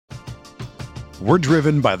We're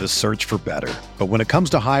driven by the search for better. But when it comes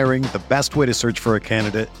to hiring, the best way to search for a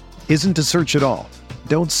candidate isn't to search at all.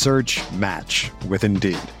 Don't search, match with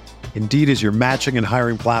Indeed. Indeed is your matching and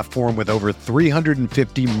hiring platform with over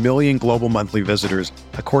 350 million global monthly visitors,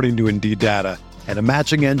 according to Indeed data, and a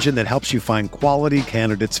matching engine that helps you find quality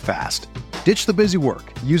candidates fast. Ditch the busy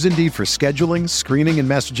work. Use Indeed for scheduling, screening, and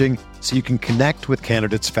messaging so you can connect with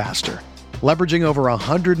candidates faster. Leveraging over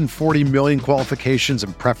 140 million qualifications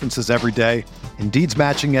and preferences every day, Indeed's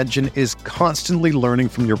matching engine is constantly learning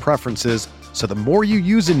from your preferences, so the more you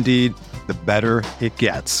use Indeed, the better it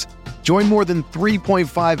gets. Join more than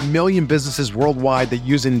 3.5 million businesses worldwide that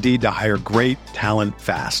use Indeed to hire great talent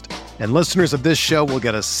fast. And listeners of this show will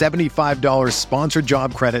get a $75 sponsored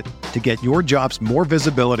job credit to get your jobs more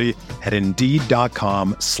visibility at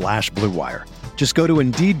Indeed.com/Blue Wire. Just go to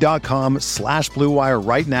Indeed.com/Blue Wire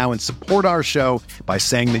right now and support our show by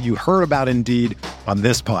saying that you heard about Indeed on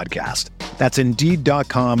this podcast. That's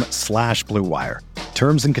Indeed.com/Blue Wire.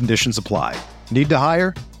 Terms and conditions apply. Need to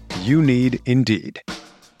hire? You need Indeed.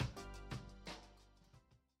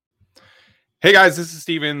 Hey guys, this is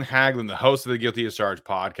Stephen Haglund, the host of the Guilty as Charged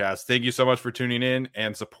podcast. Thank you so much for tuning in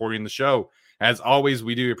and supporting the show. As always,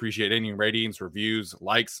 we do appreciate any ratings, reviews,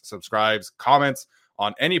 likes, subscribes, comments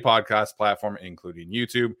on any podcast platform, including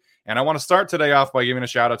YouTube. And I want to start today off by giving a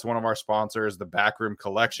shout out to one of our sponsors, the Backroom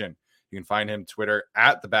Collection. You can find him Twitter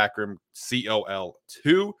at the Backroom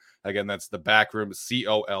COL2. Again, that's the Backroom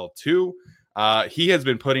COL2. He has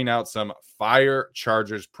been putting out some fire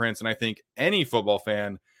Chargers prints, and I think any football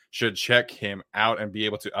fan should check him out and be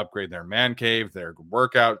able to upgrade their man cave, their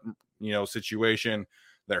workout, situation,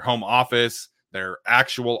 their home office, their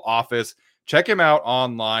actual office. Check him out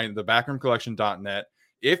online, thebackroomcollection.net.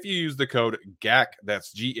 If you use the code GAC,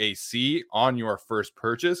 that's GAC, on your first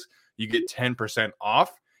purchase, you get 10%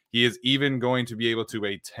 off. He is even going to be able to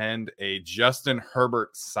attend a Justin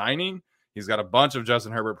Herbert signing. He's got a bunch of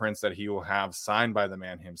Justin Herbert prints that he will have signed by the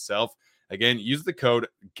man himself. Again, use the code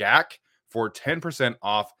GAC for 10%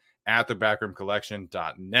 off at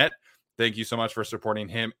thebackroomcollection.net. Thank you so much for supporting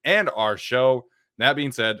him and our show. That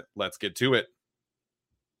being said, let's get to it.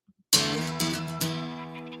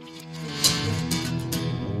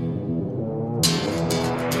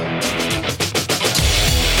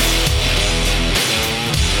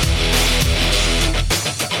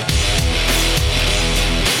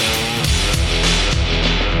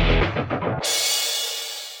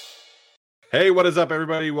 Hey, what is up,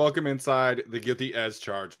 everybody? Welcome inside the Guilty as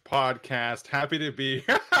Charged podcast. Happy to be.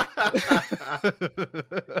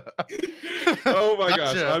 Oh my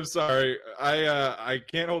gosh, I'm sorry. I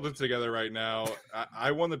can't hold it together right now.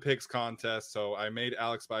 I won the picks contest, so I made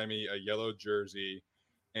Alex buy me a yellow jersey.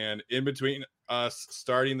 And in between us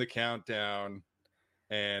starting the countdown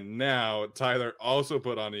and now, Tyler also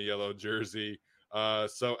put on a yellow jersey.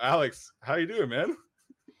 So Alex, how you doing, man?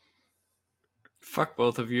 Fuck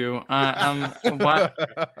both of you. I'm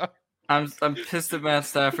pissed at Matt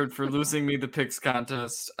Stafford for losing me the picks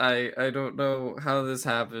contest. I don't know how this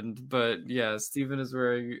happened, but yeah, Steven is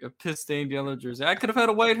wearing a piss-stained yellow jersey. I could have had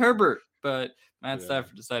a white Herbert, but Matt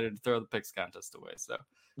Stafford decided to throw the picks contest away. So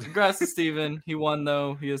congrats to Steven. He won,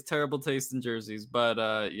 though. He has terrible taste in jerseys, but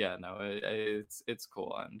it's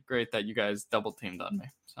cool. And great that you guys double-teamed on me.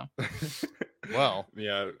 So. Well,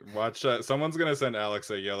 yeah, watch that. Someone's gonna send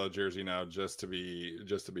Alex a yellow jersey now just to be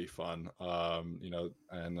fun.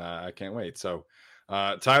 And I can't wait. So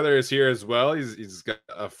Tyler is here as well. He's got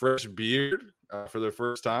a fresh beard for the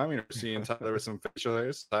first time. Seeing Tyler with some facial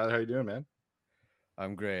hairs. Tyler, how you doing, man?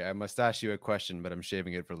 I'm great. I must ask you a question, but I'm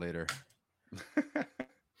shaving it for later.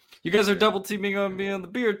 You guys are double teaming on me on the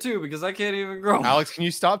beard too, because I can't even grow. Alex, can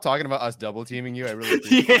you stop talking about us double teaming you? I really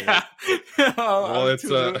appreciate it. Well,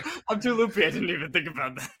 I'm too loopy. I didn't even think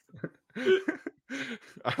about that.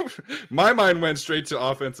 My mind went straight to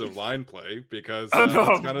offensive line play because it's kind of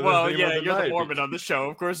the theme of the you're night. the Mormon on the show.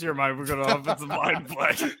 Of course, your mind would go to offensive line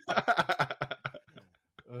play.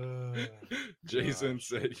 Jason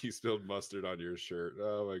said he spilled mustard on your shirt.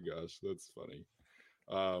 Oh my gosh, that's funny.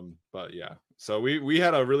 But yeah, so we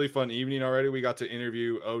had a really fun evening already. We got to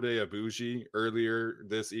interview Ode Abuji earlier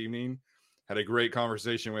this evening. Had a great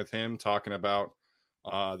conversation with him talking about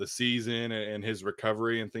the season and his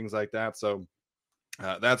recovery and things like that. So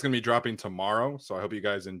that's going to be dropping tomorrow. So I hope you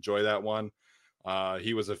guys enjoy that one.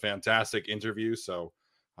 He was a fantastic interview. So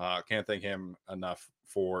can't thank him enough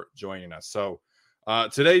for joining us. So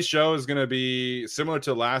today's show is going to be similar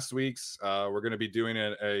to last week's. We're going to be doing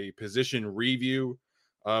a position review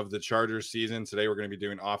of the Chargers season. Today we're going to be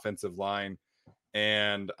doing offensive line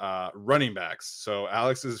and running backs. So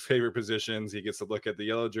Alex's favorite positions, he gets to look at the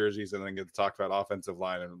yellow jerseys and then get to talk about offensive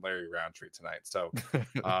line and Larry Roundtree tonight. So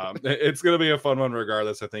it's going to be a fun one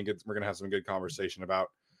regardless. I think we're going to have some good conversation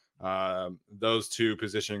about those two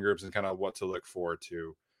position groups and kind of what to look forward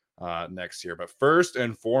to next year. But first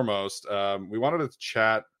and foremost, we wanted to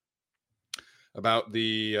chat about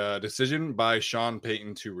the decision by Sean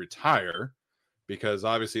Payton to retire, because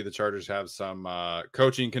obviously the Chargers have some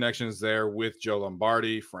coaching connections there with Joe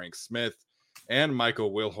Lombardi, Frank Smith, and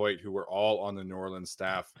Michael Wilhoit, who were all on the New Orleans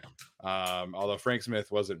staff. Although Frank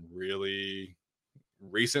Smith wasn't really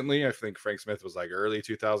recently. I think Frank Smith was like early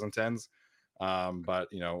 2010s. But,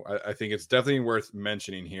 I think it's definitely worth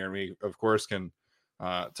mentioning here. And we, of course, can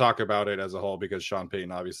talk about it as a whole because Sean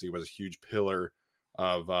Payton obviously was a huge pillar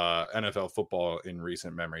of NFL football in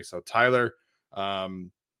recent memory. So, Tyler,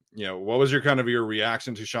 what was your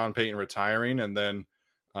reaction to Sean Payton retiring? And then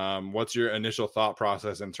what's your initial thought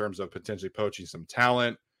process in terms of potentially poaching some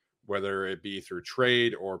talent, whether it be through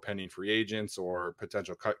trade or pending free agents or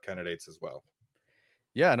potential cut candidates as well?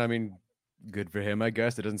 Yeah, and I mean, good for him, I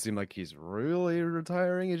guess. It doesn't seem like he's really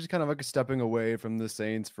retiring. He's just kind of like stepping away from the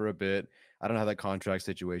Saints for a bit. I don't know how that contract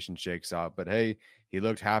situation shakes out, but hey, he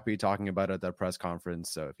looked happy talking about it at that press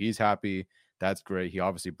conference. So if he's happy, that's great. He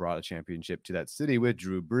obviously brought a championship to that city with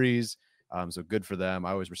Drew Brees. So good for them.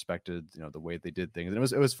 I always respected, the way they did things. And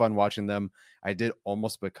it was fun watching them. I did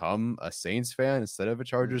almost become a Saints fan instead of a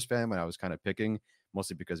Chargers fan when I was kind of picking,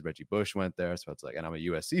 mostly because Reggie Bush went there. So it's like, and I'm a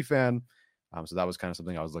USC fan. So that was kind of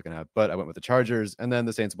something I was looking at, but I went with the Chargers, and then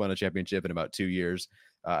the Saints won a championship in about 2 years,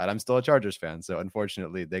 and I'm still a Chargers fan. So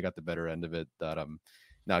unfortunately, they got the better end of it.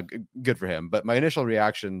 Now good for him. But my initial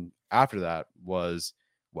reaction after that was,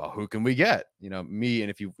 well, who can we get? Me,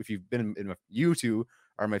 and if you've been in you two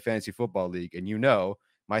are my fantasy football league, and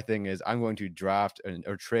my thing is I'm going to draft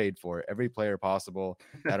or trade for every player possible.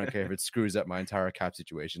 I don't care if it screws up my entire cap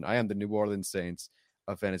situation. I am the New Orleans Saints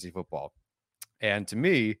of fantasy football, and to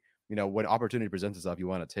me, when opportunity presents itself, you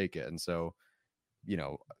want to take it. And so,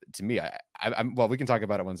 to me, I'm well, we can talk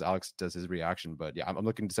about it once Alex does his reaction, but yeah, I'm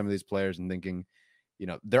looking to some of these players and thinking,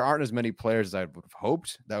 there aren't as many players as I would have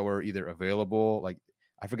hoped that were either available. Like,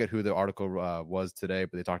 I forget who the article was today,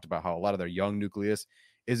 but they talked about how a lot of their young nucleus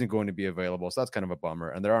isn't going to be available. So that's kind of a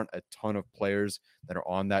bummer. And there aren't a ton of players that are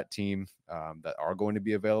on that team that are going to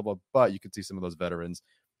be available, but you could see some of those veterans.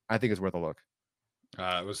 I think it's worth a look.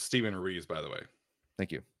 It was Steven Ruiz, by the way.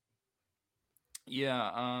 Thank you.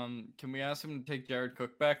 Yeah, can we ask him to take Jared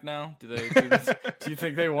Cook back now? Do you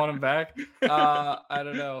think they want him back? I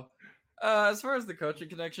don't know. As far as the coaching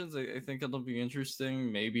connections, I think it'll be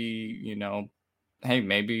interesting. Maybe,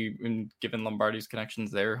 given Lombardi's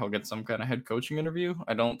connections there, he'll get some kind of head coaching interview.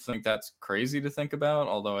 I don't think that's crazy to think about,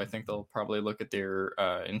 although I think they'll probably look at their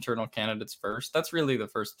internal candidates first. That's really the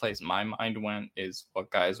first place my mind went, is what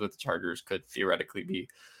guys with the Chargers could theoretically be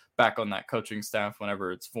back on that coaching staff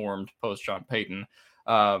whenever it's formed post Sean Payton.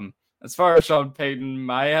 As far as Sean Payton,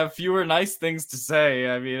 I have fewer nice things to say.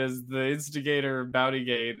 I mean, as the instigator of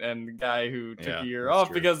Bountygate and the guy who took a year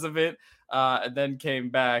off because of it, and then came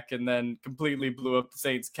back and then completely blew up the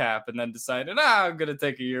Saints cap and then decided, I'm going to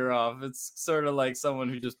take a year off. It's sort of like someone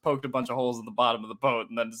who just poked a bunch of holes in the bottom of the boat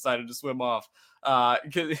and then decided to swim off.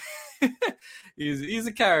 He's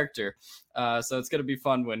a character. So it's going to be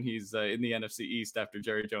fun when he's in the NFC East after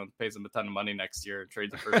Jerry Jones pays him a ton of money next year and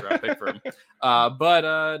trades a first round pick for him. I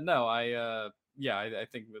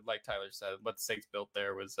think like Tyler said, what the Saints built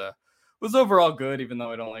there was overall good, even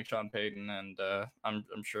though I don't like Sean Payton, and I'm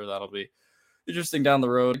sure that'll be interesting down the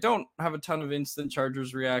road. I don't have a ton of instant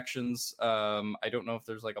Chargers reactions. I don't know if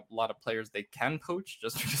there's like a lot of players they can poach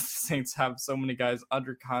just because the Saints have so many guys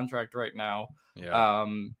under contract right now. Yeah.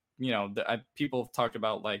 People have talked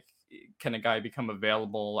about, like, can a guy become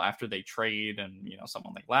available after they trade, and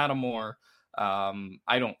someone like Lattimore.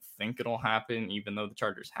 I don't think it'll happen, even though the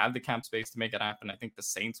Chargers have the cap space to make it happen. I think the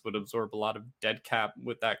Saints would absorb a lot of dead cap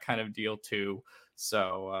with that kind of deal too.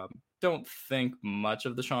 So don't think much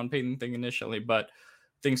of the Sean Payton thing initially, but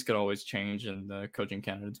things could always change and the coaching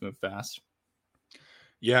candidates move fast.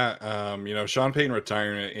 Yeah. Sean Payton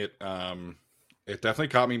retiring, it definitely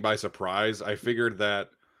caught me by surprise. I figured that,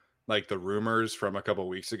 like, the rumors from a couple of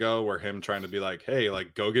weeks ago were him trying to be like, hey,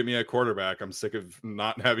 like, go get me a quarterback. I'm sick of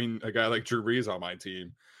not having a guy like Drew Brees on my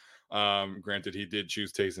team. Granted, he did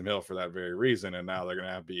choose Taysom Hill for that very reason, and now they're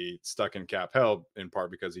going to be stuck in cap hell in part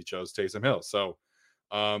because he chose Taysom Hill. So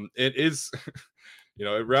it is,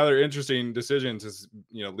 a rather interesting decision to,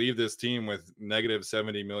 leave this team with negative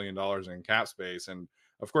 $70 million in cap space. And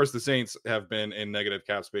of course, the Saints have been in negative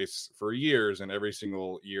cap space for years, and every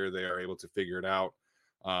single year they are able to figure it out.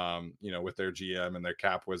 with their GM and their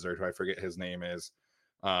cap wizard, who I forget his name is.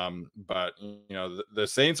 But the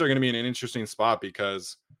Saints are going to be in an interesting spot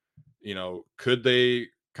because, could they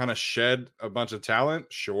kind of shed a bunch of talent?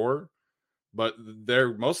 Sure. But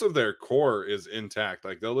most of their core is intact.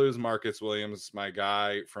 Like, they'll lose Marcus Williams, my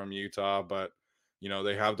guy from Utah, but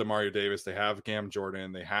they have Demario Davis, they have Cam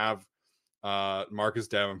Jordan, they have Marcus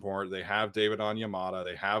Davenport, they have David Onyemata,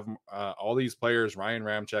 they have all these players, Ryan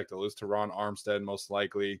Ramczyk, they'll lose to Ron Armstead most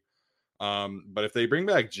likely. But if they bring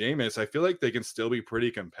back Jameis, I feel like they can still be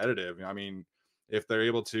pretty competitive. I mean, if they're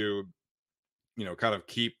able to, kind of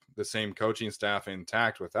keep the same coaching staff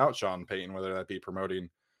intact without Sean Payton, whether that be promoting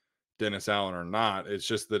Dennis Allen or not, it's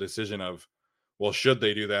just the decision of, well, should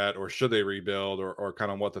they do that, or should they rebuild, or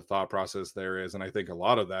kind of what the thought process there is. And I think a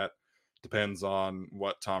lot of that depends on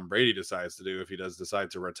what Tom Brady decides to do. If he does decide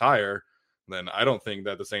to retire, then I don't think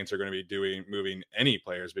that the Saints are going to be moving any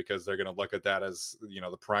players, because they're going to look at that as,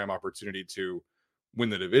 the prime opportunity to win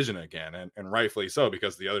the division again. And rightfully so,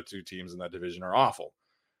 because the other two teams in that division are awful.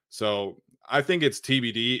 So I think it's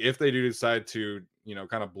TBD if they do decide to,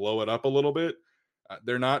 kind of blow it up a little bit.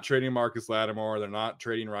 They're not trading Marcus Lattimore. They're not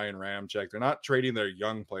trading Ryan Ramczyk. They're not trading their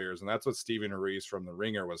young players. And that's what Steven Ruiz from The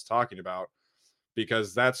Ringer was talking about,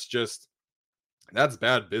 because that's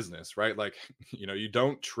bad business, right? Like, you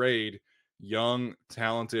don't trade young,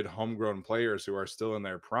 talented, homegrown players who are still in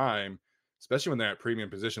their prime, especially when they're at premium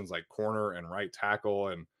positions like corner and right tackle.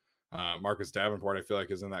 And Marcus Davenport, I feel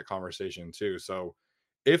like, is in that conversation too. So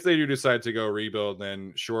if they do decide to go rebuild,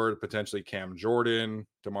 then sure, potentially Cam Jordan,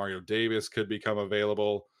 Demario Davis could become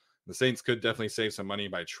available. The Saints could definitely save some money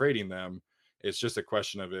by trading them. It's just a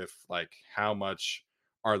question of how much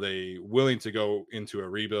are they willing to go into a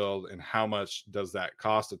rebuild, and how much does that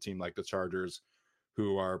cost a team like the Chargers,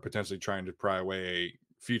 who are potentially trying to pry away a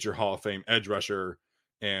future Hall of Fame edge rusher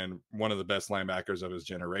and one of the best linebackers of his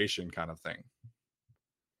generation kind of thing.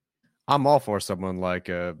 I'm all for someone like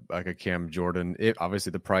a Cam Jordan.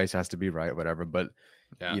 Obviously the price has to be right, whatever. But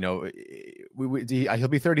yeah. He'll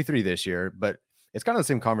be 33 this year. But it's kind of the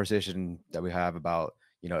same conversation that we have about,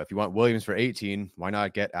 if you want Williams for 18, why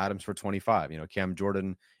not get Adams for 25? Cam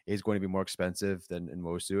Jordan is going to be more expensive than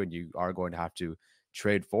Nwosu, and you are going to have to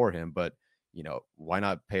trade for him. But why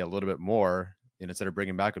not pay a little bit more? And instead of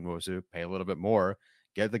bringing back Nwosu, pay a little bit more.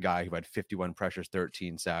 Get the guy who had 51 pressures,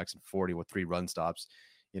 13 sacks, and 40 with 3 run stops.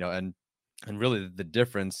 And really the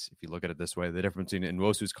difference, if you look at it this way, the difference between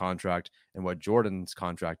Nwosu's contract and what Jordan's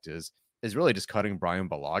contract is really just cutting Brian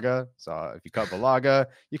Bulaga. So if you cut Bulaga,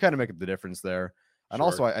 you kind of make up the difference there. And Sure.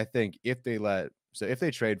 Also, I think if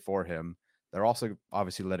they trade for him, they're also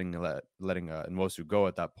obviously letting Nwosu go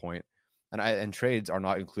at that point. And trades are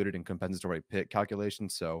not included in compensatory pick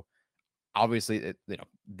calculations. So obviously,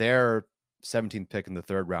 their 17th pick in the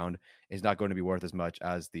 3rd round is not going to be worth as much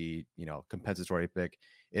as the compensatory pick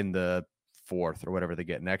in the 4th or whatever they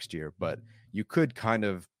get next year. But you could kind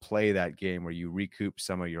of play that game where you recoup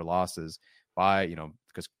some of your losses by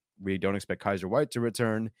because we don't expect Kaiser White to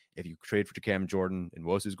return. If you trade for Cam Jordan, and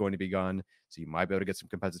Nwosu is going to be gone, so you might be able to get some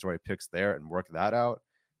compensatory picks there and work that out.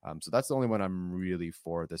 So that's the only one I'm really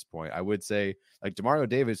for at this point. I would say like Demario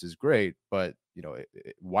Davis is great, but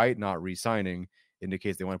White not re-signing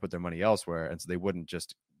indicates they want to put their money elsewhere, and so they wouldn't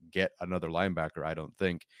just get another linebacker. I don't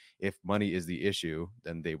think. If money is the issue,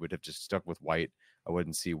 then they would have just stuck with White. I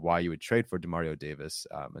wouldn't see why you would trade for Demario Davis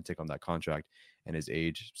and take on that contract and his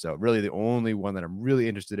age. So really the only one that I'm really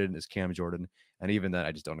interested in is Cam Jordan, and even then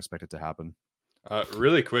I just don't expect it to happen.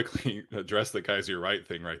 Really quickly address the Kaiser White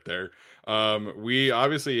thing right there. We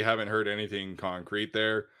obviously haven't heard anything concrete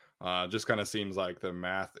there. Just kind of seems like the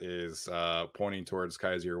math is pointing towards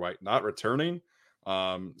Kaiser White not returning.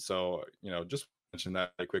 So just mention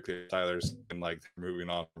that quickly. Tyler's been moving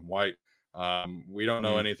on from White. We don't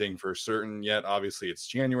know anything for certain yet. Obviously it's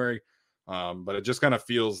January, but it just kind of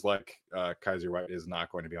feels like Kaiser White is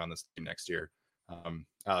not going to be on this team next year.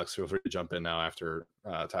 Alex, feel free to jump in now after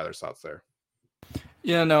Tyler's thoughts there.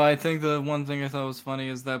 Yeah, no, I think the one thing I thought was funny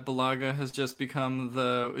is that Bulaga has just become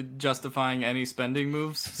the justifying any spending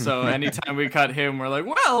moves. So anytime we cut him, we're like,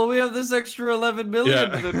 well, we have this extra 11 million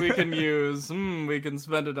that we can use. We can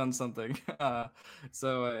spend it on something.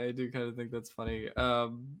 So I do kind of think that's funny.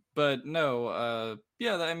 But no,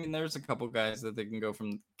 I mean, there's a couple guys that they can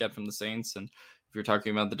get from the Saints. And if you're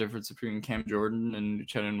talking about the difference between Cam Jordan and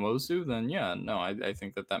Uchenna Nwosu, then I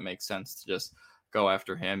think that makes sense to just go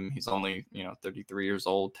after him. He's only 33 years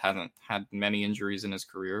old, hasn't had many injuries in his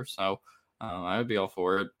career, so I would be all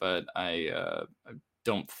for it. But I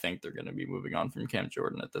don't think they're going to be moving on from Cam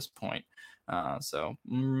Jordan at this point. So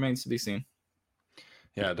remains to be seen.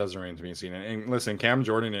 Yeah, it does remain to be seen. And listen, Cam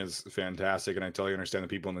Jordan is fantastic, and I totally understand the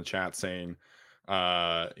people in the chat saying,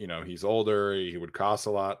 he's older, he would cost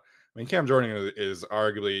a lot. I mean, Cam Jordan is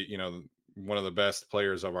arguably, one of the best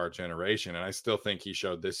players of our generation, and I still think he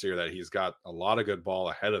showed this year that he's got a lot of good ball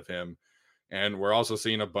ahead of him. And we're also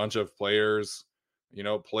seeing a bunch of players,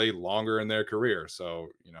 play longer in their career. So,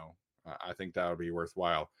 I think that would be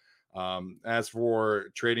worthwhile. As for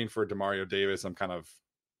trading for Demario Davis, I'm kind of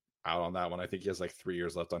out on that one. I think he has like 3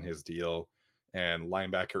 years left on his deal, and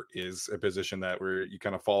linebacker is a position that where you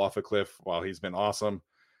kind of fall off a cliff. While he's been awesome,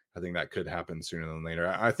 I think that could happen sooner than later.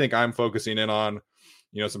 I think I'm focusing in on,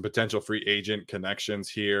 some potential free agent connections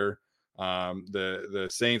here. The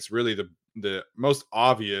Saints, really the most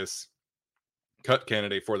obvious cut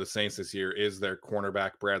candidate for the Saints this year is their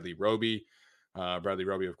cornerback Bradley Roby. Bradley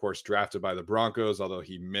Roby, of course, drafted by the Broncos, although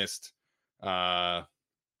he missed Brandon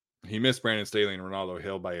Staley and Ronaldo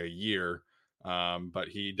Hill by a year. But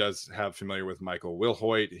he does have familiar with Michael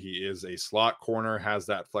Wilhoit. He is a slot corner, has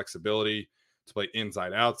that flexibility to play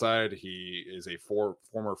inside outside. He is a former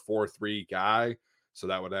 4-3 guy, so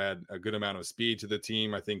that would add a good amount of speed to the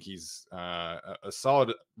team. I think he's a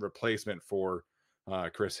solid replacement for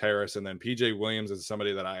Chris Harris. And then PJ Williams is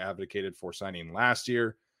somebody that I advocated for signing last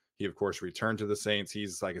year. He, of course, returned to the Saints.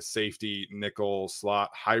 He's like a safety nickel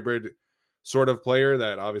slot hybrid sort of player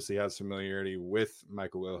that obviously has familiarity with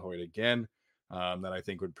Michael Wilhoit again, that I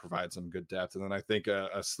think would provide some good depth. And then I think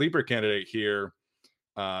a sleeper candidate here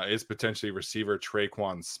is potentially receiver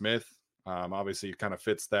Traquan Smith. Obviously, he kind of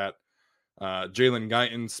fits that Jalen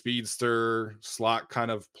Guyton speedster slot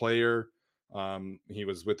kind of player. He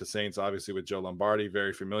was with the Saints, obviously, with Joe Lombardi,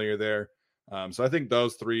 very familiar there. So I think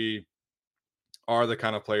those three are the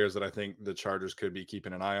kind of players that I think the Chargers could be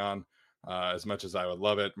keeping an eye on. As much as I would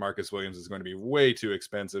love it, Marcus Williams is going to be way too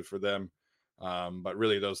expensive for them. But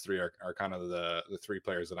really, those three are kind of the three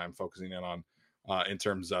players that I'm focusing in on in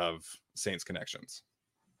terms of Saints connections.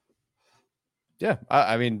 Yeah,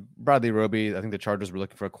 I mean, Bradley Roby, I think the Chargers were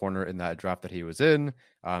looking for a corner in that draft that he was in.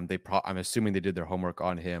 I'm assuming they did their homework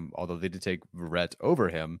on him, although they did take Verrett over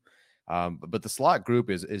him. But the slot group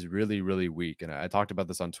is really, really weak. And I talked about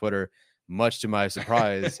this on Twitter, much to my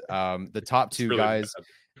surprise. The top two really guys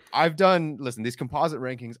bad. Listen, these composite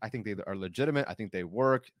rankings, I think they are legitimate. I think they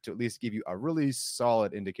work to at least give you a really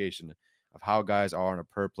solid indication of how guys are on a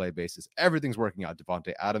per play basis. Everything's working out.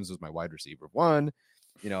 Devontae Adams was my wide receiver 1,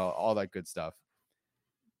 all that good stuff.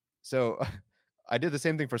 So I did the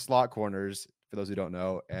same thing for slot corners, for those who don't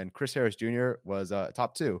know, and Chris Harris Jr. was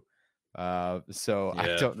top 2. So yeah.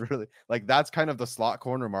 I don't really like, that's kind of the slot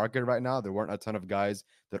corner market right now. There weren't a ton of guys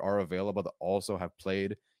that are available that also have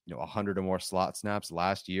played 100 or more slot snaps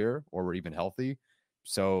last year or were even healthy.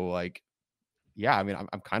 So like, yeah, I mean,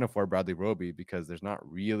 I'm kind of for Bradley Roby because there's not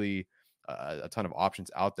really a ton of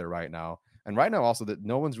options out there right now. And right now also that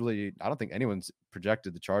no one's really, I don't think anyone's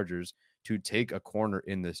projected the Chargers to take a corner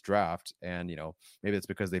in this draft. And, maybe it's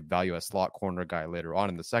because they value a slot corner guy later on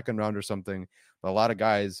in the second round or something. But a lot of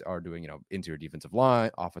guys are doing, interior defensive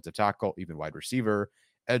line, offensive tackle, even wide receiver,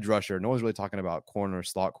 edge rusher. No one's really talking about corner,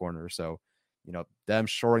 slot corner. So, them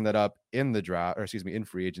shoring that up in the draft, in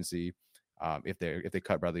free agency, if they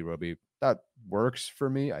cut Bradley Roby, that works for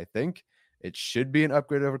me. I think it should be an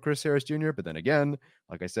upgrade over Chris Harris Jr. But then again,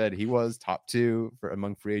 like I said, he was top 2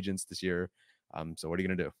 among free agents this year. So what are you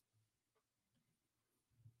going to do?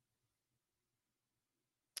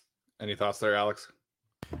 Any thoughts there, Alex?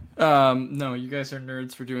 No, you guys are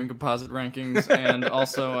nerds for doing composite rankings. And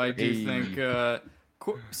also I do think,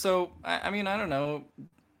 I mean, I don't know.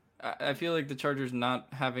 I feel like the Chargers not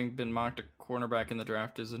having been mocked a cornerback in the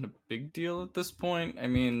draft isn't a big deal at this point. I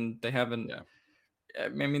mean, they haven't, I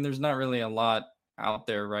mean, there's not really a lot out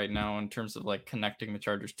there right now in terms of like connecting the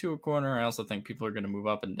Chargers to a corner. I also think people are going to move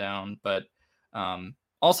up and down, but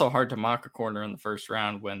also hard to mock a corner in the first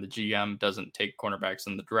round when the GM doesn't take cornerbacks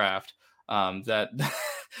in the draft.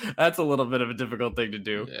 That's a little bit of a difficult thing to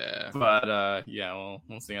do. Yeah. But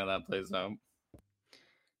we'll see how that plays out.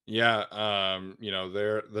 Yeah,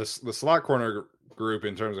 the slot corner group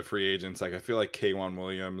in terms of free agents, like I feel like K'Waun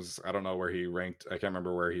Williams, I don't know where he ranked. I can't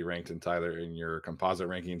remember where he ranked in Tyler in your composite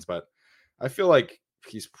rankings, but I feel like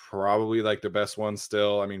he's probably like the best one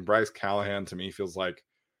still. I mean, Bryce Callahan to me feels like,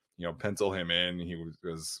 pencil him in. He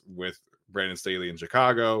was with Brandon Staley in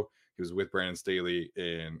Chicago. He was with Brandon Staley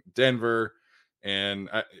in Denver. And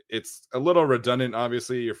it's a little redundant.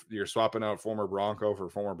 Obviously, you're swapping out former Bronco for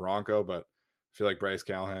former Bronco, but I feel like Bryce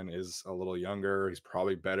Callahan is a little younger. He's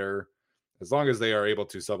probably better. As long as they are able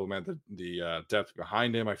to supplement the depth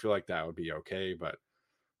behind him, I feel like that would be okay. But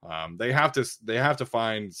they have to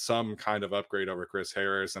find some kind of upgrade over Chris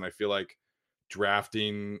Harris, and I feel like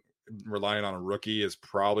relying on a rookie is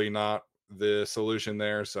probably not the solution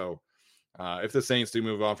there. So if the Saints do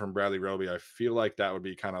move on from Bradley Roby, I feel like that would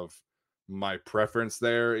be kind of my preference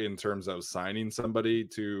there in terms of signing somebody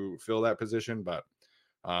to fill that position. But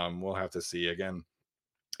we'll have to see. Again,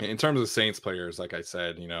 in terms of Saints players, like I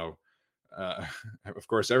said, of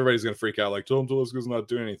course, everybody's going to freak out like Tom Telesco's not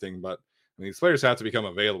doing anything, but these players have to become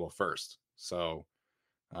available first. So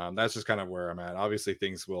that's just kind of where I'm at. Obviously,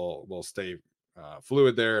 things will stay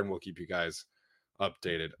fluid there, and we'll keep you guys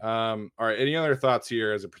updated. All right. Any other thoughts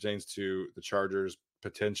here as it pertains to the Chargers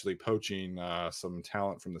potentially poaching some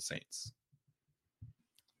talent from the Saints?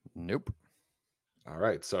 Nope. All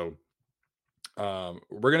right. So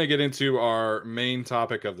we're going to get into our main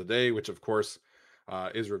topic of the day, which of course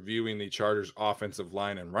is reviewing the Chargers offensive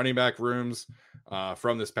line and running back rooms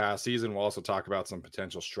from this past season. We'll also talk about some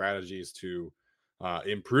potential strategies to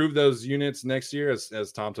improve those units next year.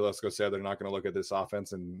 As Tom Telesco said, they're not going to look at this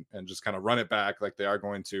offense and just kind of run it back. Like, they are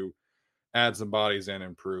going to add some bodies and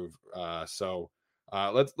improve. So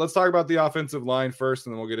let's talk about the offensive line first,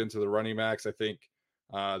 and then we'll get into the running backs. I think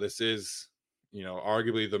this is,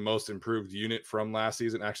 arguably the most improved unit from last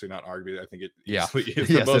season. Actually, not arguably. I think it easily is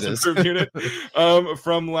the most improved unit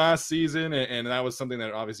from last season. And that was something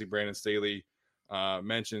that obviously Brandon Staley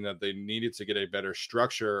mentioned, that they needed to get a better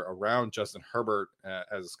structure around Justin Herbert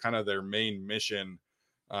as kind of their main mission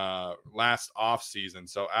last offseason.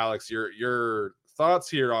 So, Alex, your thoughts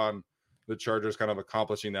here on the Chargers kind of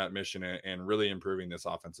accomplishing that mission and really improving this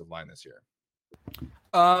offensive line this year?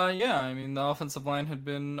 Yeah, I mean, the offensive line had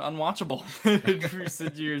been unwatchable in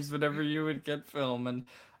recent years whenever you would get film.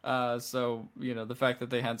 And so, the fact that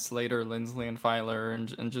they had Slater, Lindsley, and Filer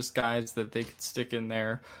and just guys that they could stick in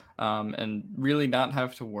there and really not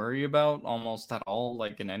have to worry about almost at all,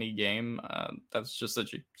 like in any game, that's just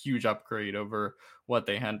such a huge upgrade over what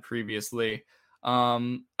they had previously.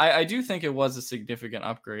 I do think it was a significant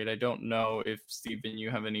upgrade. I don't know if, Steven, you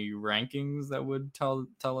have any rankings that would tell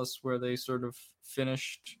us where they sort of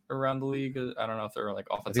finished around the league. I don't know if they're like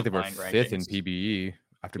offensive line rankings. I think they were fifth in PBE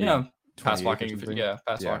after being pass blocking.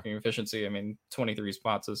 Blocking efficiency. I mean, 23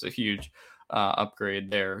 spots is a huge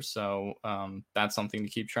upgrade there. So that's something to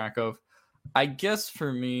keep track of. I guess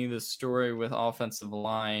for me, the story with offensive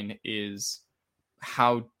line is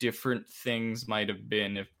how different things might have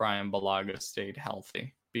been if Brian Bulaga stayed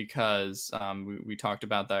healthy, because we talked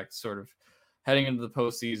about that sort of heading into the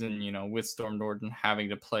postseason, with Storm Norton having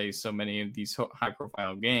to play so many of these high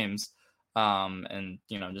profile games and,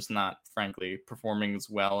 just not frankly performing as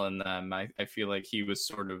well in them. I feel like he was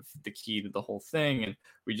sort of the key to the whole thing. And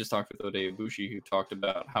we just talked with Ode Ibushi, who talked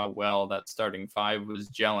about how well that starting five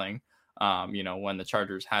was gelling, when the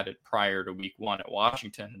Chargers had it prior to week 1 at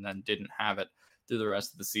Washington and then didn't have it through the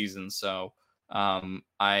rest of the season. So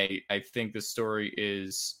I think the story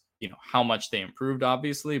is, how much they improved,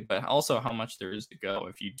 obviously, but also how much there is to go.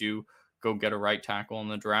 If you do go get a right tackle in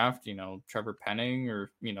the draft, Trevor Penning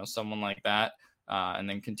or, someone like that, and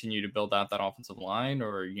then continue to build out that offensive line,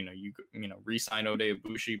 or, you re-sign Ode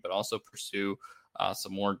Ibushi, but also pursue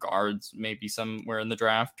some more guards, maybe somewhere in the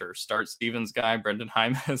draft, or start Stevens' guy, Brendan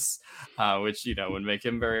Hymas, which, would make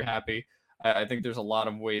him very happy. I think there's a lot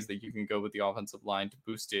of ways that you can go with the offensive line to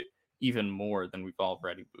boost it even more than we've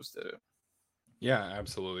already boosted it. Yeah,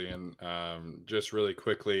 absolutely. And just really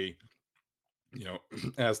quickly,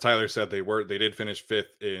 as Tyler said, they did finish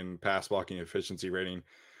 5th in pass blocking efficiency rating.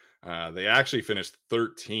 They actually finished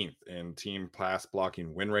 13th in team pass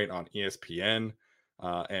blocking win rate on ESPN,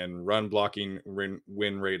 and run blocking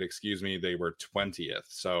win rate, they were 20th.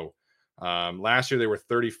 So last year they were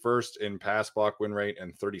 31st in pass block win rate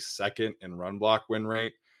and 32nd in run block win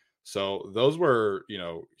rate. So those were,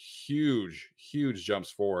 huge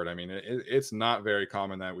jumps forward. I mean, it's not very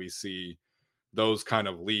common that we see those kind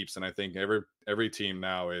of leaps. And I think every team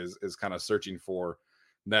now is kind of searching for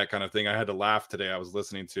that kind of thing. I had to laugh today. I was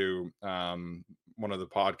listening to one of the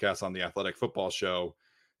podcasts on the Athletic Football Show,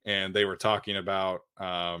 and they were talking about,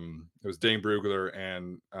 it was Dane Brugler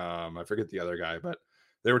and I forget the other guy, but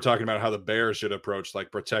they were talking about how the Bears should approach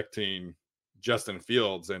like protecting Justin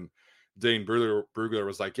Fields. And Dane Brugler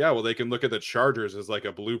was like, yeah, well, they can look at the Chargers as like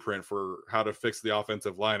a blueprint for how to fix the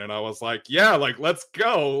offensive line. And I was like, yeah, like, let's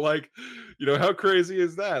go. Like, how crazy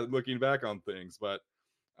is that looking back on things? But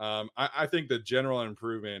I think the general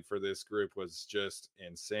improvement for this group was just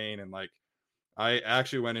insane. And like, I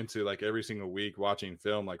actually went into like every single week watching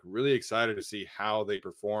film, like really excited to see how they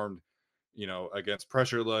performed, against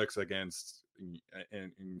pressure looks, against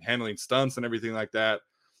and handling stunts and everything like that.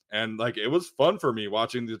 And like, it was fun for me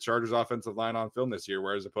watching the Chargers offensive line on film this year,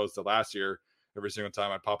 whereas opposed to last year, every single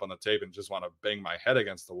time I pop on the tape and just want to bang my head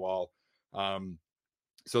against the wall.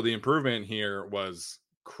 So the improvement here was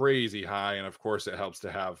crazy high. And of course, it helps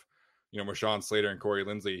to have, Rashawn Slater and Corey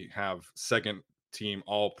Linsley have second team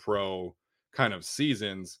all pro kind of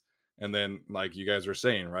seasons. And then, like you guys are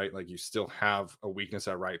saying, right? Like you still have a weakness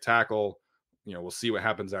at right tackle. We'll see what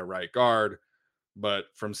happens at right guard. But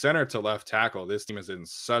from center to left tackle, this team is in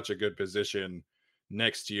such a good position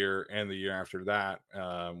next year and the year after that,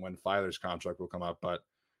 when Filer's contract will come up. But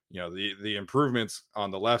the improvements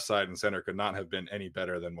on the left side and center could not have been any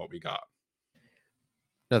better than what we got.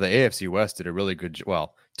 No, the AFC West did a really good job.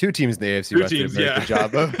 Well, two teams in the AFC West did a very good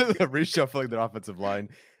job of reshuffling their offensive line.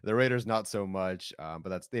 The Raiders, not so much,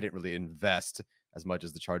 but they didn't really invest as much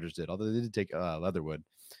as the Chargers did, although they did take Leatherwood.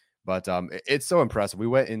 But it's so impressive. We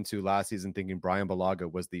went into last season thinking Brian Bulaga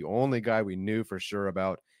was the only guy we knew for sure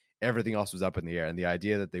about. Everything else was up in the air. And the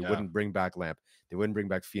idea that they wouldn't bring back Lamp, they wouldn't bring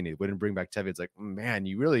back Feeney, they wouldn't bring back Tevye. It's like, man,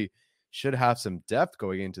 you really should have some depth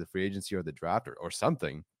going into the free agency or the draft or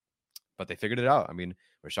something. But they figured it out. I mean,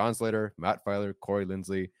 Rashawn Slater, Matt Filer, Corey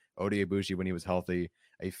Linsley, Ode Ibushi when he was healthy,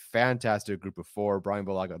 a fantastic group of four. Brian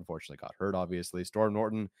Bulaga unfortunately got hurt, obviously. Storm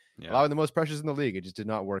Norton, allowing the most pressures in the league. It just did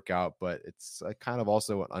not work out, but it's a kind of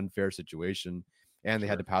also an unfair situation. And they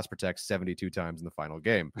had to pass protect 72 times in the final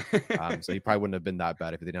game. So he probably wouldn't have been that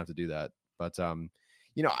bad if they didn't have to do that. But,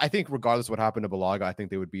 I think regardless of what happened to Bulaga, I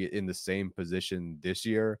think they would be in the same position this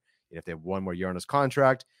year. If they have one more year on his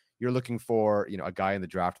contract, you're looking for, a guy in the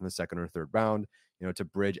draft in the second or third round, to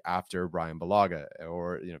bridge after Brian Bulaga,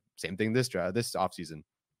 or, same thing this offseason.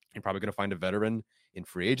 You're probably going to find a veteran in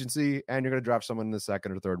free agency, and you're going to draft someone in the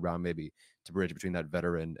second or third round, maybe to bridge between that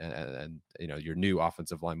veteran and your new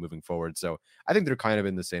offensive line moving forward. So I think they're kind of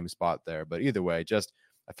in the same spot there, but either way, just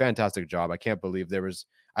a fantastic job. I can't believe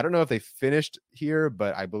I don't know if they finished here,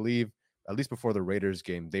 but I believe at least before the Raiders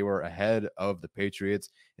game, they were ahead of the Patriots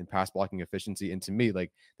in pass blocking efficiency. And to me,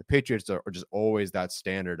 like, the Patriots are just always that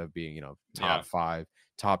standard of being, top 5,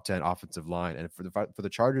 top 10 offensive line. And for the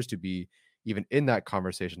Chargers to be even in that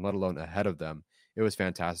conversation, let alone ahead of them, it was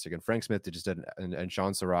fantastic. And Frank Smith just did, and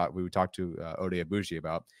Sean Surratt, we talked to Ode Ibushi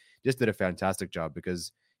about, just did a fantastic job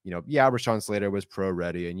because, Rashawn Slater was pro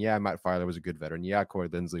ready, and Matt Filer was a good veteran. Corey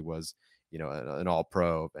Linsley was, an all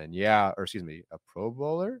pro, and a pro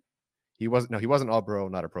bowler. He wasn't all pro,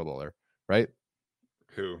 not a pro bowler, right?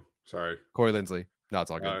 Who? Sorry. Corey Linsley. No,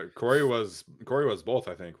 it's all good. Corey was both,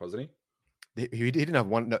 I think, wasn't he? He didn't have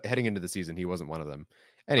one heading into the season. He wasn't one of them.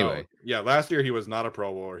 Anyway. Last year he was not a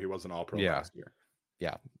pro bowler. He wasn't all pro last year.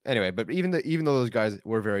 Yeah. Anyway, but even though those guys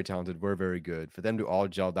were very talented, were very good, for them to all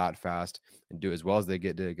gel that fast and do as well as they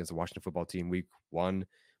did against the Washington football team week 1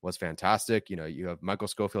 was fantastic. You have Michael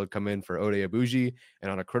Schofield come in for Ode Ibushi,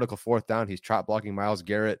 and on a critical fourth down, he's trap blocking Myles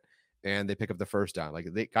Garrett, and they pick up the first down.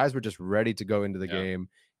 Like, the guys were just ready to go into the game.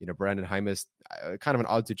 Brandon Hymus, kind of an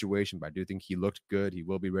odd situation, but I do think he looked good. He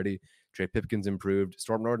will be ready. Trey Pipkins improved.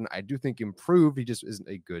 Storm Norton, I do think improved. He just isn't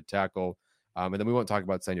a good tackle. And then we won't talk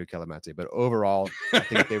about Senio Kelemete, but overall, I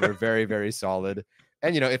think they were very, very solid.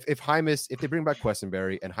 And, if they bring back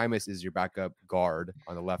Quessenberry and Hymus is your backup guard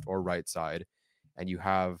on the left or right side, and you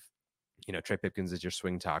have, Trey Pipkins as your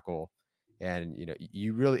swing tackle, and,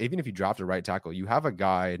 you really, even if you draft a right tackle, you have a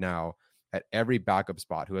guy now at every backup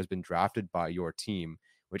spot who has been drafted by your team,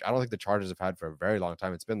 which I don't think the Chargers have had for a very long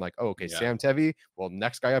time. It's been like, Sam Tevye. Well,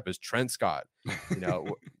 next guy up is Trent Scott.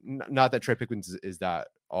 Not that Trey Pipkins is that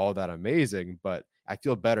all that amazing, but I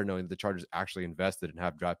feel better knowing that the Chargers actually invested and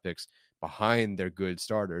have draft picks behind their good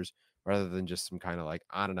starters, rather than just some kind of like,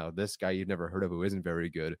 I don't know, this guy you've never heard of who isn't very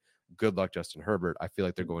good. Good luck, Justin Herbert. I feel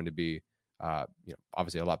like they're going to be,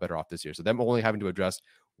 obviously a lot better off this year. So them only having to address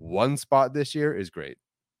one spot this year is great.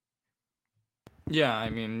 Yeah, I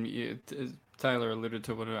mean, Tyler alluded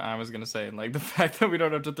to what I was going to say. Like, the fact that we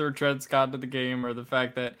don't have to throw Trent Scott into the game, or the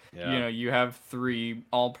fact that, you have 3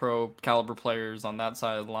 all-pro caliber players on that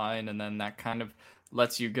side of the line, and then that kind of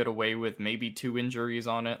lets you get away with maybe 2 injuries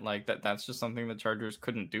on it. Like, that's just something the Chargers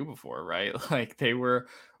couldn't do before, right? Like, they were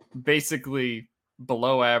basically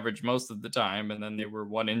below average most of the time, and then they were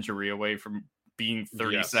 1 injury away from being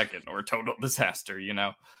 32nd or a total disaster,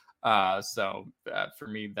 So for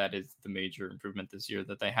me, that is the major improvement this year,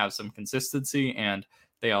 that they have some consistency and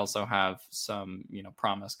they also have some,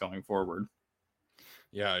 promise going forward.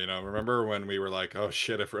 Yeah, remember when we were like, oh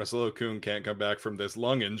shit, if Russell Okung can't come back from this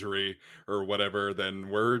lung injury or whatever, then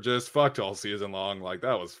we're just fucked all season long. Like,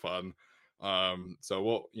 that was fun.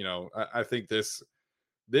 So I think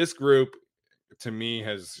this group, to me,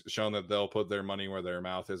 has shown that they'll put their money where their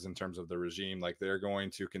mouth is in terms of the regime. Like, they're going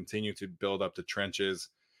to continue to build up the trenches,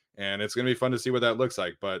 and it's going to be fun to see what that looks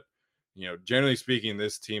like. But, generally speaking,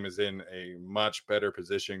 this team is in a much better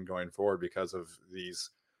position going forward because of these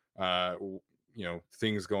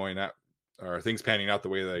things things panning out the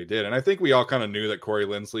way that they did. And I think we all kind of knew that Corey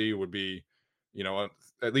Linsley would be,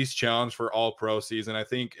 at least challenged for all pro season. I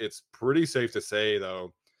think it's pretty safe to say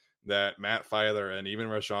though, that Matt Filer and even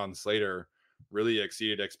Rashawn Slater really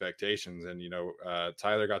exceeded expectations. And,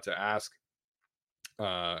 Tyler got to ask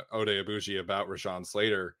Ode Abuji about Rashawn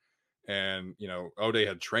Slater. And, Ode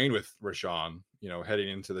had trained with Rashawn, heading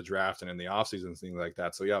into the draft and in the offseason, things like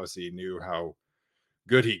that. So he obviously knew how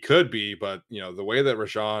good he could be. But, the way that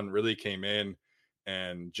Rashawn really came in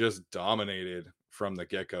and just dominated from the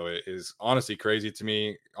get-go is honestly crazy to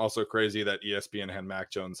me. Also crazy that ESPN had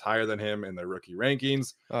Mac Jones higher than him in their rookie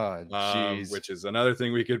rankings, which is another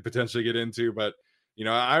thing we could potentially get into. But,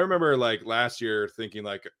 I remember like last year thinking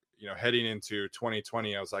like, heading into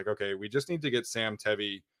 2020, I was like, okay, we just need to get Sam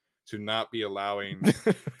Tevi to not be allowing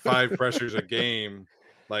 5 pressures a game,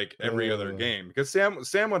 like every other game, because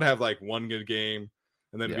Sam would have like one good game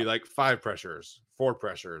and then be like 5 pressures, 4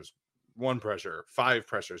 pressures, 1 pressure, 5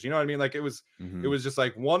 pressures. You know what I mean? Like it was just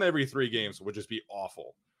like one every 3 games would just be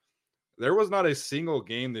awful. There was not a single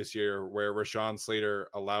game this year where Rashawn Slater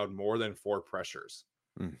allowed more than 4 pressures.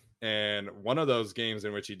 And one of those games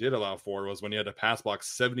in which he did allow 4 was when he had to pass block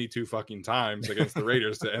 72 fucking times against the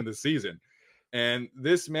Raiders to end the season. And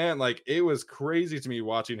this man, like, it was crazy to me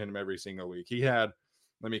watching him every single week. He had,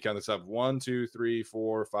 let me count this up, 1, 2, 3,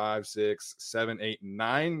 4, 5, 6, 7, 8,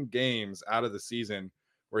 9 games out of the season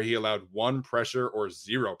where he allowed 1 pressure or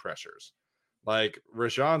 0 pressures. Like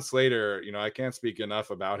Rashawn Slater, I can't speak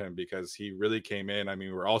enough about him because he really came in. I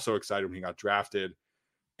mean, we're also excited when he got drafted,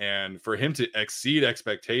 and for him to exceed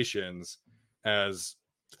expectations as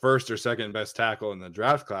first or second best tackle in the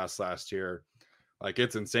draft class last year, like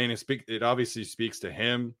it's insane. It obviously speaks to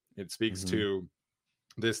him. It speaks to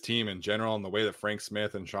this team in general and the way that Frank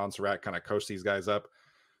Smith and Sean Surratt kind of coach these guys up.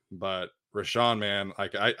 But Rashawn, man,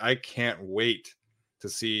 like I can't wait to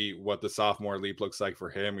see what the sophomore leap looks like for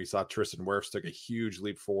him. We saw Tristan Wirfs took a huge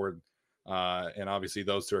leap forward. And obviously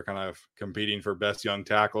those two are kind of competing for best young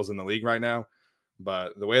tackles in the league right now.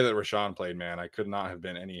 But the way that Rashawn played, man, I could not have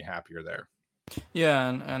been any happier there. Yeah,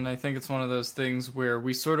 and I think it's one of those things where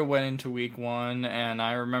we sort of went into week 1, and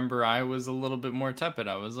I remember I was a little bit more tepid.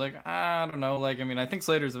 I was like, I don't know. Like, I mean, I think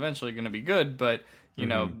Slater's eventually going to be good, but,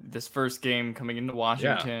 this first game coming into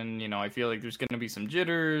Washington, I feel like there's going to be some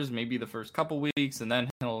jitters, maybe the first couple weeks, and then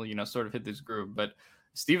he'll, sort of hit this groove. But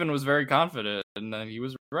Steven was very confident, and then he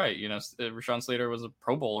was right. Rashawn Slater was a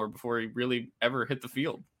Pro Bowler before he really ever hit the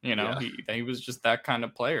field. He was just that kind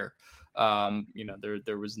of player.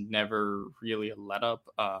 There was never really a let up,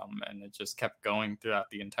 and it just kept going throughout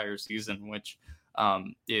the entire season, which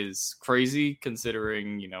is crazy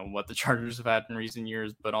considering, what the Chargers have had in recent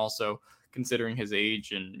years, but also considering his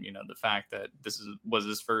age and, the fact that this was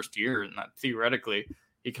his first year and that theoretically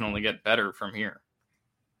he can only get better from here.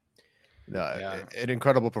 An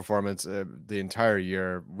incredible performance the entire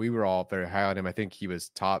year. We were all very high on him. I think he was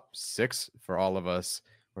top 6 for all of us,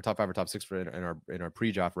 or top 5 or top 6 for in our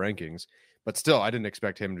pre-draft rankings. But still, I didn't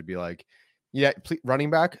expect him to be like, running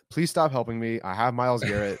back, please stop helping me. I have Myles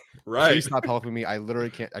Garrett. Right. Please stop helping me. I literally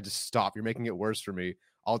can't. I just stop. You're making it worse for me.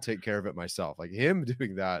 I'll take care of it myself. Like him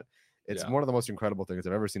doing that. It's one of the most incredible things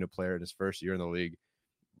I've ever seen a player in his first year in the league.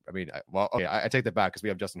 I mean, I take that back because we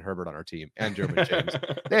have Justin Herbert on our team and Jeremy James.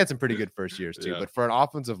 They had some pretty good first years too. But for an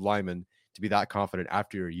offensive lineman to be that confident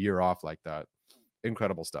after a year off like that,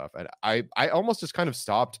 incredible stuff. And I almost just kind of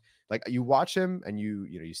stopped. Like you watch him and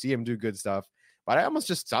you see him do good stuff, but I almost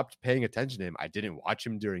just stopped paying attention to him. I didn't watch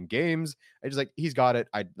him during games. I just like, he's got it.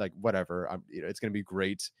 I like whatever. It's going to be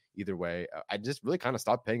great either way. I just really kind of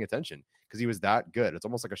stopped paying attention because he was that good. It's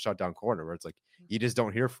almost like a shutdown corner where it's like you just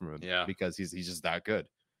don't hear from him because he's just that good.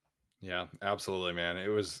 Yeah, absolutely, man. It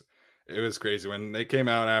was crazy when they came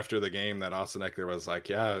out after the game that Austin Eckler was like,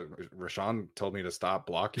 yeah, Rashawn told me to stop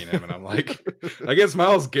blocking him. And I'm like, I guess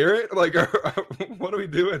Myles Garrett, like, what are we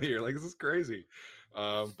doing here? Like, this is crazy.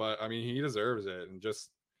 But I mean, he deserves it. And just,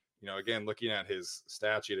 again, looking at his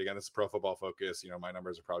stat sheet, again, this is Pro Football Focus, my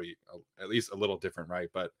numbers are probably at least a little different, right?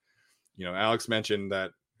 But, Alex mentioned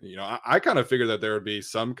that, I kind of figured that there would be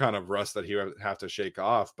some kind of rust that he would have to shake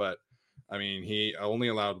off, but I mean, he only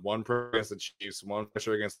allowed 1 pressure against the Chiefs, 1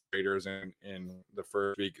 pressure against the Raiders in the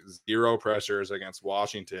first week, 0 pressures against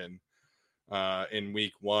Washington in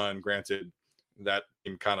week 1. Granted, that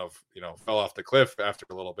team kind of, fell off the cliff after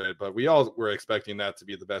a little bit, but we all were expecting that to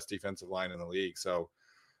be the best defensive line in the league. So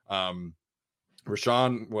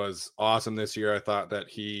Rashawn was awesome this year. I thought that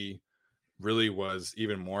he really was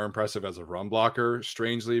even more impressive as a run blocker,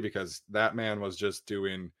 strangely, because that man was just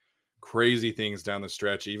doing crazy things down the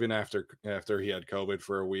stretch, even after he had COVID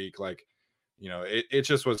for a week. Like, it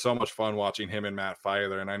just was so much fun watching him and Matt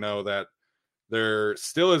Filer. And I know that there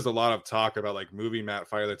still is a lot of talk about like moving Matt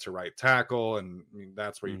Filer to right tackle, and I mean,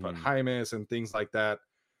 that's where you put Jaimes and things like that.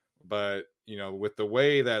 But with the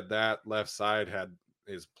way that left side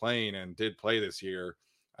is playing and did play this year,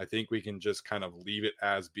 I think we can just kind of leave it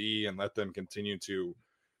as be and let them continue to,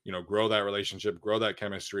 grow that relationship, grow that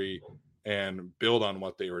chemistry, and build on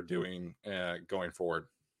what they were doing going forward.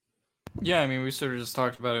 Yeah, I mean, we sort of just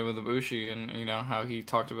talked about it with Ibushi, and how he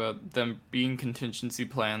talked about them being contingency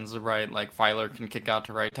plans, right? Like Filer can kick out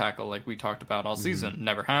to right tackle, like we talked about all season.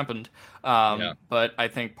 Never happened. But I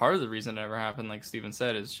think part of the reason it never happened, like Steven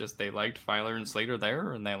said, is just they liked Filer and Slater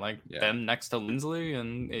there, and they liked them next to Lindsley,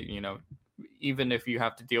 and even if you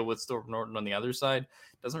have to deal with Storm Norton on the other side,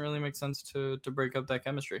 it doesn't really make sense to break up that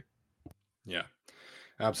chemistry. Yeah,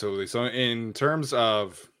 absolutely. So in terms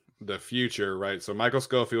of the future, right? So Michael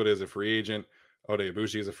Schofield is a free agent. Oday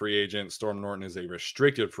Ibushi is a free agent. Storm Norton is a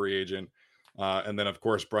restricted free agent. And then, of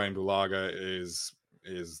course, Brian Bulaga is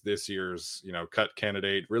this year's, cut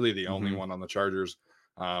candidate, really the only one on the Chargers.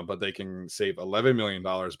 But they can save $11 million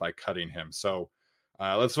by cutting him. So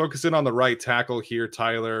let's focus in on the right tackle here,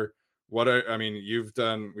 Tyler. We've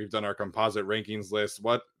done our composite rankings list.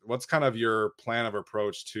 What's kind of your plan of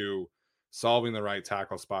approach to solving the right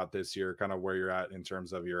tackle spot this year, kind of where you're at in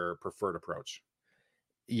terms of your preferred approach?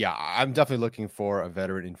 Yeah, I'm definitely looking for a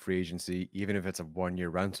veteran in free agency, even if it's a 1-year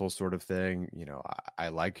rental sort of thing. I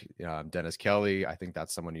like Dennis Kelly. I think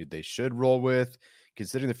that's someone they should roll with,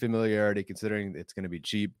 considering the familiarity, considering it's going to be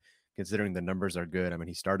cheap, considering the numbers are good. I mean,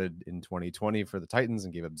 he started in 2020 for the Titans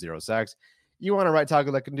and gave up 0 sacks. You want a right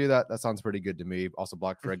tackle that can do that? That sounds pretty good to me. Also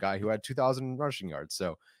blocked for a guy who had 2,000 rushing yards.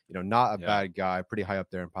 So, not a bad guy, pretty high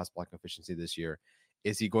up there in pass blocking efficiency this year.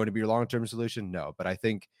 Is he going to be your long-term solution? No. But I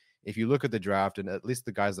think if you look at the draft, and at least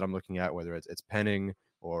the guys that I'm looking at, whether it's Penning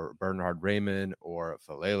or Bernhard Raimann or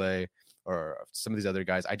Falele or some of these other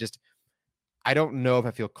guys, I don't know if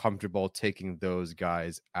I feel comfortable taking those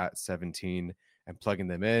guys at 17 and plugging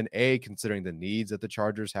them in, A, considering the needs that the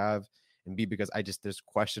Chargers have, and B, because there's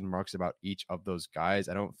question marks about each of those guys.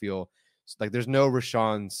 I don't feel like there's no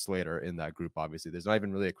Rashawn Slater in that group. Obviously, there's not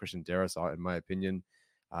even really a Christian Darrisaw, in my opinion.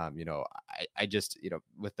 With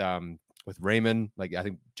Raimann, like I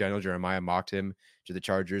think General Jeremiah mocked him to the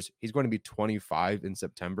Chargers. He's going to be 25 in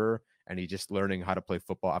September, and he's just learning how to play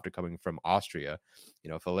football after coming from Austria.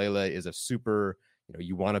 Falele is a super,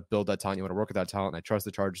 you want to build that talent, you want to work with that talent, and I trust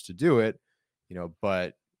the Chargers to do it,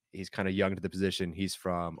 but he's kind of young to the position. He's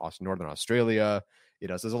from Northern Australia, so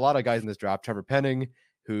there's a lot of guys in this draft. Trevor Penning,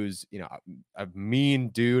 who's, a mean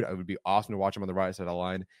dude. It would be awesome to watch him on the right side of the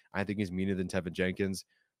line. I think he's meaner than Tevin Jenkins,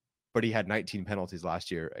 but he had 19 penalties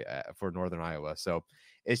last year for Northern Iowa. So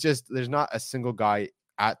it's just, there's not a single guy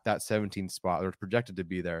at that 17th spot or projected to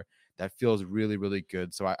be there that feels really, really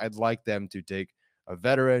good. So I'd like them to take a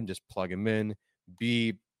veteran, just plug him in,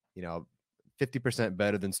 be, 50%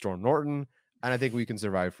 better than Storm Norton. And I think we can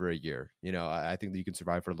survive for a year. I think that you can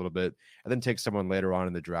survive for a little bit and then take someone later on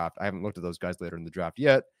in the draft. I haven't looked at those guys later in the draft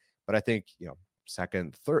yet, but I think,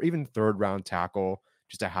 second, third, even third round tackle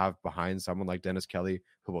just to have behind someone like Dennis Kelly,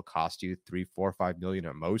 who will cost you $3, $4, $5 million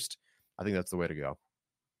at most. I think that's the way to go.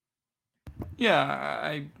 Yeah,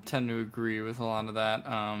 I tend to agree with a lot of that.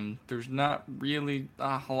 There's not really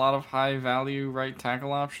a lot of high value right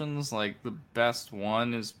tackle options. Like the best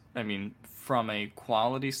one is, from a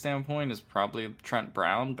quality standpoint, is probably Trent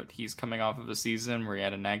Brown, but he's coming off of a season where he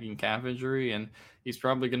had a nagging calf injury, and he's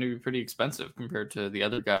probably going to be pretty expensive compared to the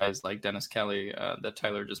other guys like Dennis Kelly that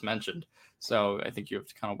Tyler just mentioned. So I think you have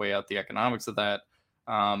to kind of weigh out the economics of that.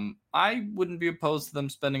 I wouldn't be opposed to them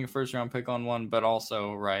spending a first round pick on one, but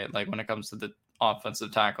also, right, like when it comes to the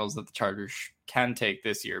offensive tackles that the Chargers can take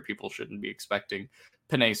this year, people shouldn't be expecting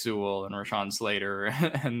Penei Sewell and Rashawn Slater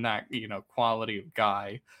and that, quality of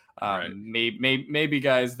guy. Right. Maybe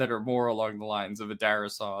guys that are more along the lines of a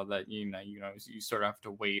Darrisaw that, you sort of have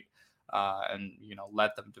to wait and,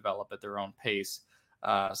 let them develop at their own pace.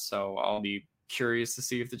 So I'll be curious to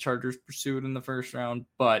see if the Chargers pursue it in the first round,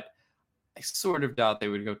 but I sort of doubt they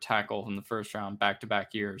would go tackle in the first round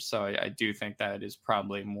back-to-back years. So I do think that is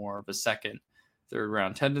probably more of a second, third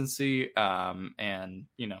round tendency. And,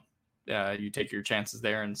 you take your chances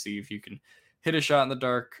there and see if you can hit a shot in the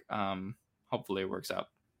dark. Hopefully it works out.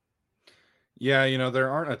 Yeah,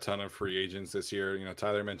 there aren't a ton of free agents this year.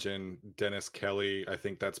 Tyler mentioned Dennis Kelly. I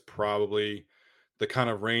think that's probably the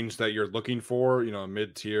kind of range that you're looking for, a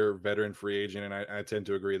mid-tier veteran free agent. And I tend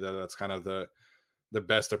to agree that that's kind of the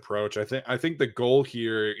best approach. I think the goal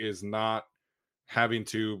here is not having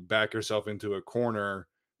to back yourself into a corner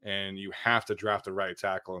and you have to draft the right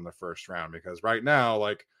tackle in the first round, because right now,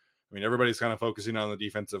 like, I mean, everybody's kind of focusing on the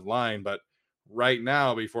defensive line, but right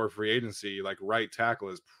now, before free agency, like right tackle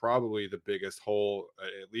is probably the biggest hole,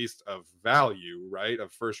 at least of value, right?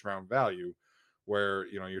 Of first round value, where,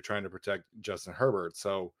 you know, you're trying to protect Justin Herbert.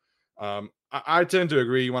 So I tend to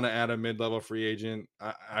agree. You want to add a mid-level free agent.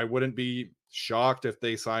 I wouldn't be shocked if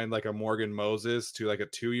they signed like a Morgan Moses to like a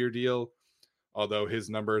 2-year deal, although his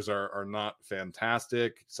numbers are not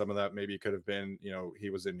fantastic. Some of that maybe could have been, you know, he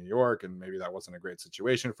was in New York and maybe that wasn't a great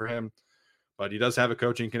situation for him. But he does have a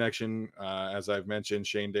coaching connection. As I've mentioned,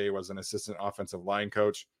 Shane Day was an assistant offensive line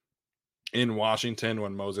coach in Washington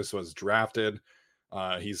when Moses was drafted.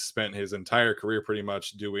 He's spent his entire career pretty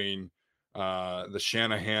much doing the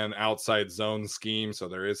Shanahan outside zone scheme. So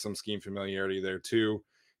there is some scheme familiarity there too.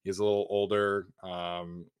 He's a little older.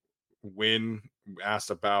 Wynn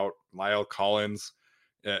asked about Lyle Collins.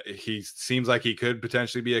 He seems like he could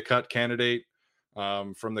potentially be a cut candidate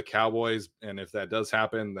from the Cowboys, and if that does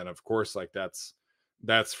happen, then of course, like that's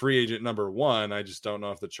free agent number one. I just don't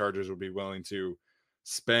know if the Chargers would be willing to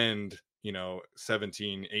spend, you know,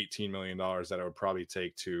 17-18 million dollars that it would probably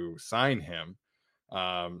take to sign him.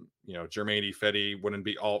 You know, Jermaine Ifedi wouldn't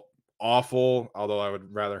be awful, although I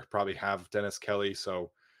would rather probably have Dennis Kelly.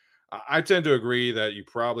 So I tend to agree that you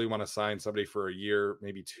probably want to sign somebody for a year,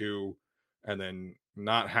 maybe 2, and then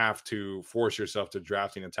not have to force yourself to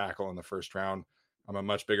drafting a tackle in the first round. I'm a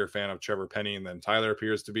much bigger fan of Trevor Penning than Tyler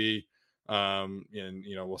appears to be. And,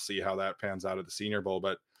 you know, we'll see how that pans out at the Senior Bowl.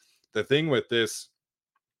 But the thing with this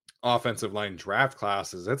offensive line draft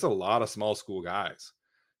class is it's a lot of small school guys.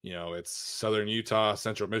 You know, it's Southern Utah,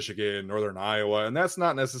 Central Michigan, Northern Iowa, and that's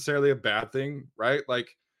not necessarily a bad thing, right?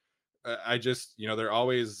 Like, I just, you know, there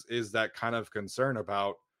always is that kind of concern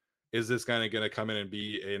about, is this guy going to come in and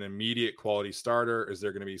be an immediate quality starter? Is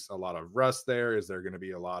there going to be a lot of rust there? Is there going to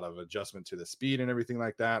be a lot of adjustment to the speed and everything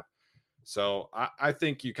like that? So I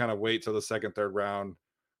think you kind of wait till the second, third round.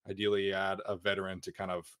 Ideally, add a veteran to kind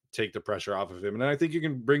of take the pressure off of him. And then I think you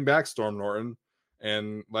can bring back Storm Norton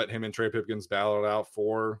and let him and Trey Pipkins battle it out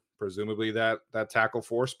for presumably that tackle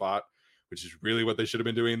 4 spot, which is really what they should have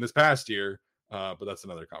been doing this past year. But that's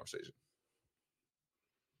another conversation.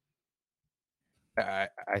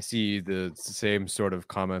 I see the same sort of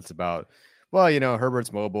comments about, well, you know,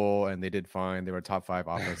 Herbert's mobile and they did fine. They were top 5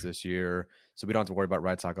 offense this year, so we don't have to worry about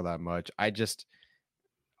right tackle that much.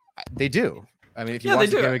 They do. I mean, if you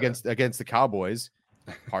watch the game against the Cowboys,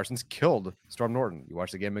 Parsons killed Storm Norton. You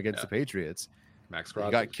watch the game against the Patriots, Max Crosby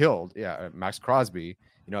he got killed. Yeah, Max Crosby.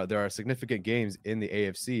 You know, there are significant games in the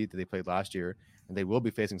AFC that they played last year, and they will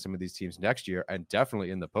be facing some of these teams next year, and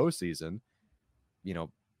definitely in the postseason. You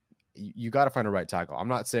know, you got to find a right tackle. I'm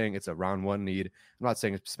not saying it's a round 1 need. I'm not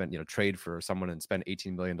saying it's spent, you know, trade for someone and spend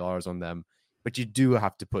 $18 million on them, but you do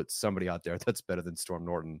have to put somebody out there that's better than Storm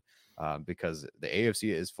Norton, because the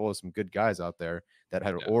AFC is full of some good guys out there that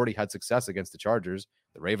had already had success against the Chargers.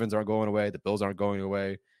 The Ravens aren't going away. The Bills aren't going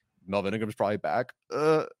away. Melvin Ingram's probably back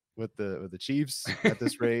with the Chiefs at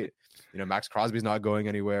this rate. You know, Max Crosby's not going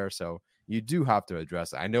anywhere. So you do have to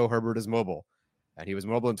address it. I know Herbert is mobile, and he was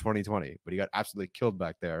mobile in 2020, but he got absolutely killed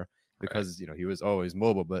back there because, you know, he was always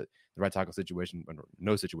mobile, but the right tackle situation,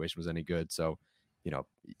 no situation was any good. So, you know,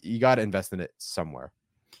 you got to invest in it somewhere.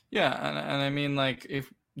 Yeah. And I mean, like,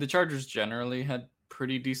 if the Chargers generally had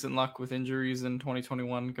pretty decent luck with injuries in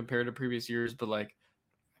 2021 compared to previous years, but like,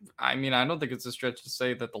 I mean, I don't think it's a stretch to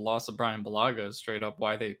say that the loss of Brian Bulaga is straight up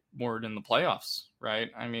why they weren't in the playoffs, right?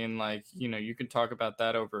 I mean, like, you know, you can talk about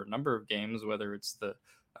that over a number of games, whether it's the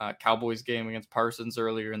Cowboys game against Parsons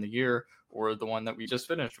earlier in the year or the one that we just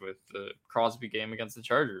finished with, the Crosby game against the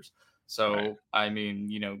Chargers. So, I mean,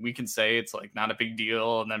 you know, we can say it's like not a big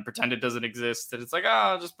deal and then pretend it doesn't exist. And it's like,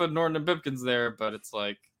 I'll just put Norton and Pipkins there. But it's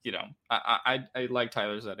like, you know, I like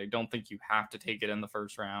Tyler said, I don't think you have to take it in the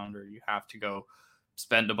first round or you have to go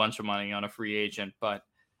spend a bunch of money on a free agent, but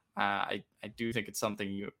I do think it's something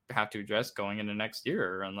you have to address going into next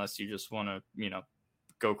year, unless you just want to, you know,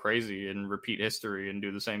 go crazy and repeat history and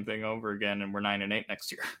do the same thing over again, and we're 9-8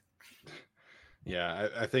 next year. Yeah,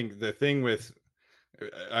 I think the thing with,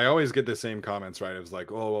 I always get the same comments, right? It was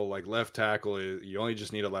like, oh, well, like left tackle is, you only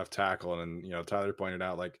just need a left tackle, and you know, Tyler pointed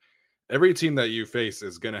out, like every team that you face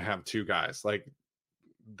is going to have 2 guys. Like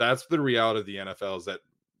that's the reality of the NFL, is that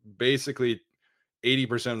basically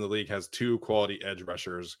 80% of the league has 2 quality edge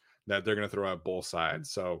rushers that they're going to throw at both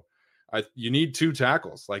sides. So you need 2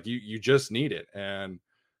 tackles. Like you just need it. And,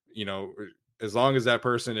 you know, as long as that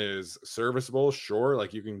person is serviceable, sure,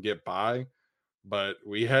 like you can get by. But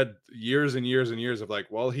we had years and years and years of like,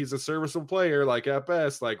 well, he's a serviceable player, like at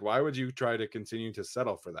best, like why would you try to continue to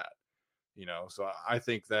settle for that? You know, so I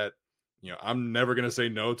think that, you know, I'm never going to say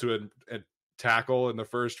no to a tackle in the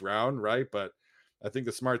first round, right? But I think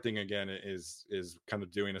the smart thing again is kind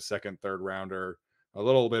of doing a second, third rounder, a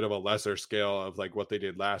little bit of a lesser scale of like what they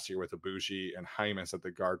did last year with Ibushi and Hymas at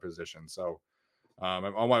the guard position. So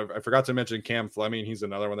I forgot to mention Cam Fleming. He's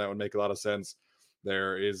another one that would make a lot of sense.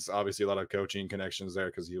 There is obviously a lot of coaching connections there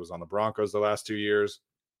because he was on the Broncos the last 2 years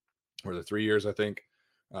or the 3 years, I think.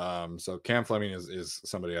 So Cam Fleming is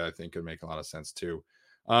somebody I think could make a lot of sense too.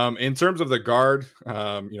 In terms of the guard,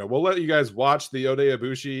 we'll let you guys watch the Ode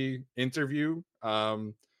Ibushi interview.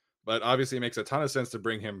 But obviously it makes a ton of sense to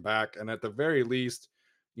bring him back. And at the very least,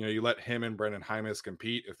 you let him and Brendan Hymas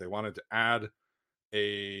compete. If they wanted to add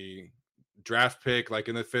a draft pick like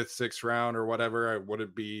in the 5th, 6th round or whatever, I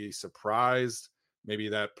wouldn't be surprised. Maybe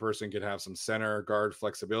that person could have some center guard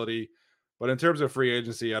flexibility. But in terms of free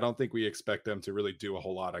agency, I don't think we expect them to really do a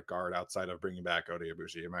whole lot at guard outside of bringing back Ode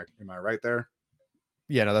Ibushi. Am I right there?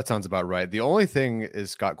 Yeah, no, that sounds about right. The only thing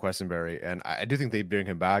is Scott Quessenberry, and I do think they bring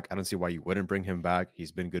him back. I don't see why you wouldn't bring him back.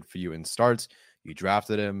 He's been good for you in starts. You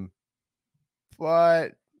drafted him,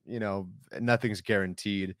 but nothing's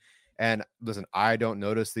guaranteed. And listen, I don't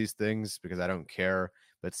notice these things because I don't care.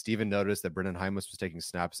 But Steven noticed that Brendan Hymas was taking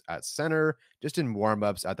snaps at center just in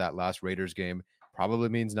warmups at that last Raiders game. Probably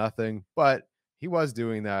means nothing, but he was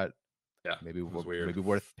doing that. Yeah, maybe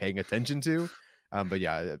worth paying attention to. But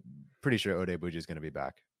yeah, pretty sure Ode Ibushi is going to be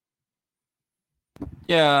back.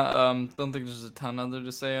 Yeah, don't think there's a ton other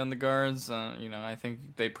to say on the guards. I think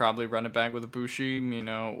they probably run it back with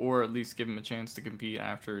Ibushi, or at least give him a chance to compete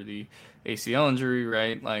after the ACL injury,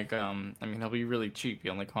 right? Like, he'll be really cheap. He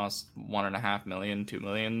only costs $1.5 million, $2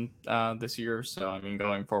 million this year. So,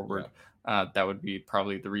 going forward, that would be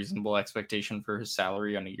probably the reasonable expectation for his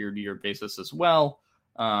salary on a year-to-year basis as well.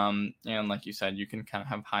 And like you said, you can kind of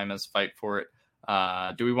have Hymas fight for it.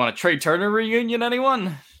 Do we want a Trey Turner reunion,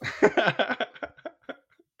 anyone?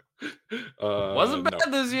 Wasn't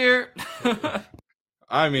bad this year.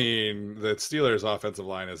 I mean, the Steelers' offensive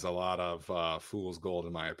line is a lot of fool's gold,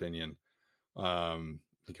 in my opinion,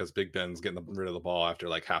 because Big Ben's getting rid of the ball after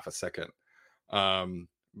like half a second.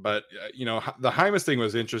 But the Hymas thing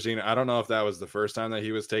was interesting. I don't know if that was the first time that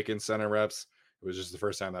he was taking center reps. It was just the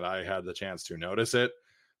first time that I had the chance to notice it.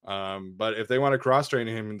 But if they want to cross train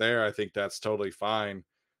him there, I think that's totally fine.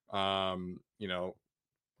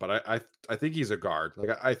 But I think he's a guard.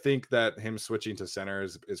 Like I think that him switching to center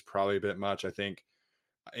is probably a bit much. I think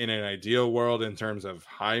in an ideal world, in terms of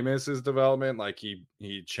Hymas's development, like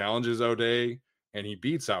he challenges Ode and he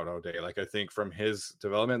beats out Ode. Like I think from his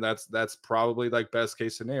development, that's probably like best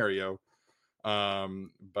case scenario.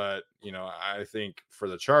 But I think for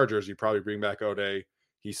the Chargers, you probably bring back Ode.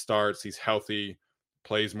 He starts, he's healthy,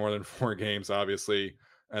 plays more than 4 games, obviously.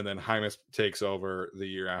 And then Hymas takes over the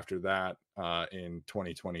year after that in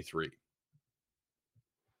 2023.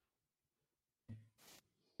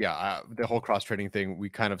 Yeah, the whole cross-training thing, we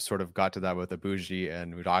kind of sort of got to that with Ibushi,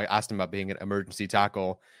 and I asked him about being an emergency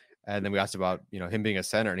tackle, and then we asked about him being a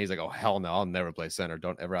center, and he's like, oh, hell no, I'll never play center.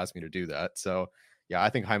 Don't ever ask me to do that. So, yeah, I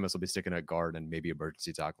think Hymas will be sticking at guard and maybe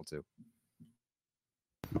emergency tackle too.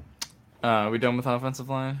 Are we done with offensive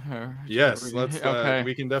line? Yes, let's. Okay.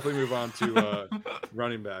 We can definitely move on to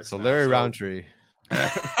running backs. So Larry Roundtree.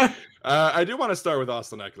 I do want to start with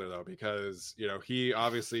Austin Ekeler though, because he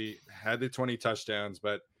obviously had the 20 touchdowns,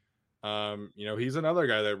 but he's another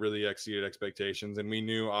guy that really exceeded expectations, and we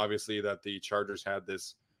knew obviously that the Chargers had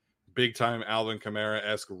this big time Alvin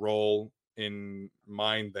Kamara-esque role in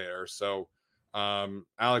mind there. So,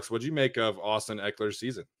 Alex, what'd you make of Austin Ekeler's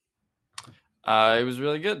season? It was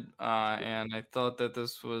really good, and I thought that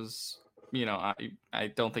this was, I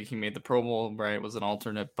don't think he made the Pro Bowl, right? It was an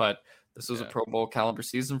alternate, but this was a Pro Bowl caliber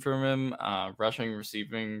season from him. Rushing,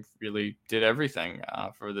 receiving, really did everything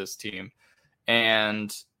for this team.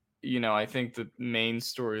 And, I think the main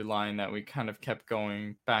storyline that we kind of kept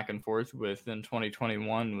going back and forth with in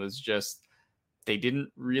 2021 was just they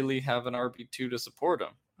didn't really have an RB2 to support him.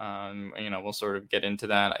 We'll sort of get into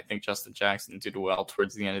that. I think Justin Jackson did well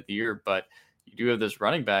towards the end of the year, but you do have this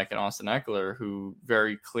running back in Austin Ekeler who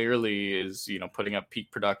very clearly is, putting up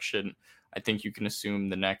peak production. I think you can assume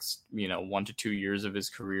the next, 1 to 2 years of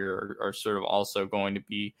his career are sort of also going to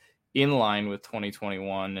be in line with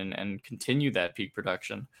 2021 and continue that peak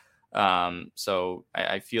production. So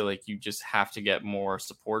I feel like you just have to get more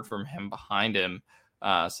support from him behind him.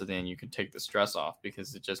 So then you can take the stress off,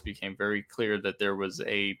 because it just became very clear that there was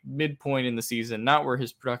a midpoint in the season, not where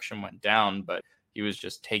his production went down, but he was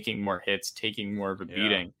just taking more hits, taking more of a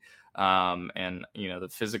beating. And, the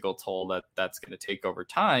physical toll that's going to take over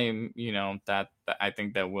time, that I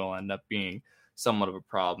think that will end up being somewhat of a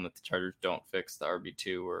problem if the Chargers don't fix the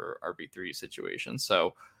RB2 or RB3 situation.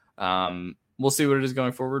 So We'll see what it is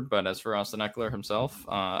going forward. But as for Austin Eckler himself,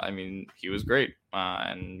 I mean, he was great.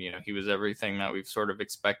 And, he was everything that we've sort of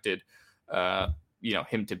expected,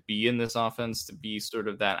 him to be in this offense, to be sort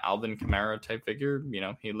of that Alvin Kamara type figure.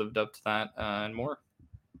 He lived up to that and more.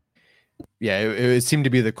 Yeah, it seemed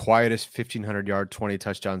to be the quietest 1,500-yard,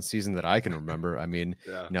 20-touchdown season that I can remember. I mean,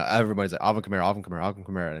 everybody's like Alvin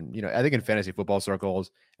Kamara. And, I think in fantasy football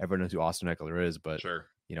circles, everyone knows who Austin Eckler is. But, sure,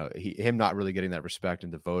 him not really getting that respect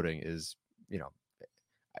and the voting is,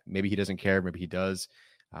 maybe he doesn't care. Maybe he does.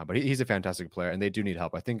 But he's a fantastic player, and they do need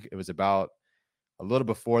help. I think it was about a little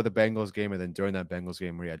before the Bengals game and then during that Bengals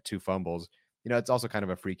game where he had 2 fumbles. It's also kind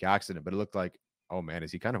of a freak accident, but it looked like, oh, man,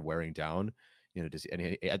 is he kind of wearing down?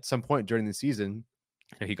 At some point during the season,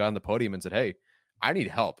 he got on the podium and said, hey, I need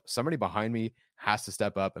help. Somebody behind me has to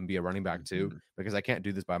step up and be a running back too, because I can't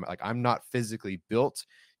do this by myself. Like, I'm not physically built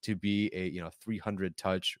to be a 300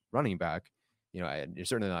 touch running back. And you're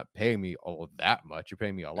certainly not paying me all that much. You're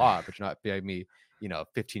paying me a lot, but you're not paying me,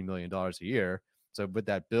 $15 million a year. So with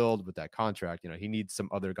that build, with that contract, he needs some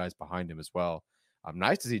other guys behind him as well.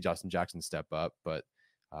 Nice to see Justin Jackson step up, but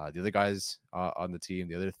the other guys on the team,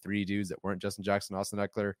 the other 3 dudes that weren't Justin Jackson, Austin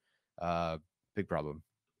Eckler, big problem.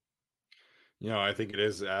 I think it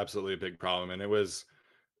is absolutely a big problem. And it was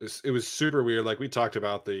super weird. Like, we talked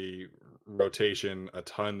about the rotation a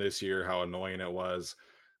ton this year, how annoying it was.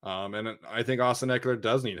 And I think Austin Eckler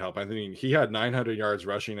does need help. I think he had 900 yards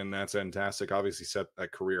rushing, and that's fantastic. Obviously set a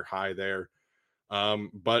career high there.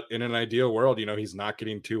 But in an ideal world, he's not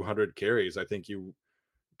getting 200 carries. I think you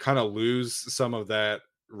kind of lose some of that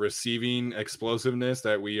receiving explosiveness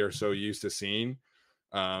that we are so used to seeing,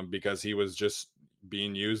 because he was just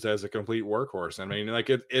being used as a complete workhorse. I mean, like,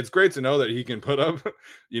 it's great to know that he can put up, a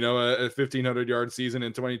 1,500 yard season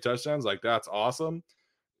and 20 touchdowns. Like, that's awesome.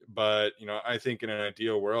 But, I think in an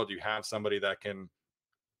ideal world, you have somebody that can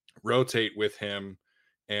rotate with him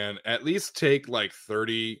and at least take like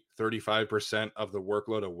 35% of the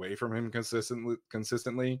workload away from him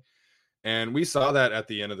consistently. And we saw that at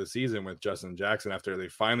the end of the season with Justin Jackson, after they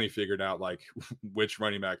finally figured out like which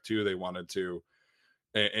running back 2 they wanted to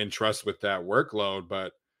entrust with that workload.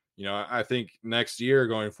 But, I think next year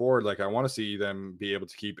going forward, like, I want to see them be able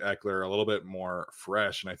to keep Eckler a little bit more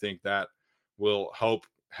fresh. And I think that will help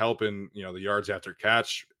in, the yards after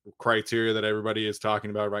catch criteria that everybody is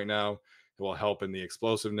talking about right now. It will help in the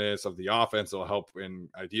explosiveness of the offense. It will help in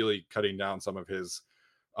ideally cutting down some of his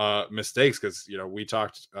mistakes, because we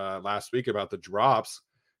talked last week about the drops.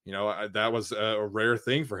 That was a rare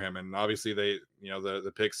thing for him, and obviously they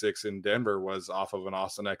the pick 6 in Denver was off of an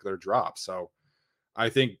Austin Eckler drop. So I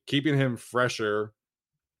think keeping him fresher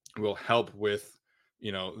will help with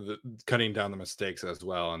the cutting down the mistakes as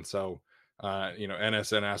well. And so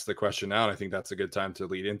NSN asked the question now, and I think that's a good time to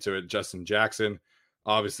lead into it. Justin Jackson,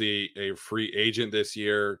 obviously a free agent this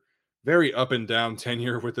year, very up and down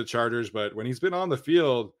tenure with the Chargers, but when he's been on the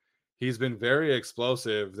field, he's been very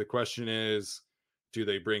explosive. The question is, do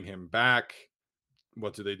they bring him back?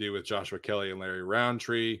 What do they do with Joshua Kelly and Larry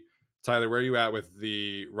Roundtree? Tyler, where are you at with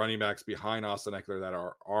the running backs behind Austin Eckler that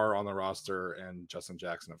are on the roster, and Justin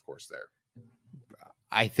Jackson, of course, there?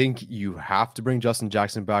 I think you have to bring Justin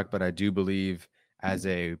Jackson back, but I do believe as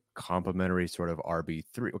a complimentary sort of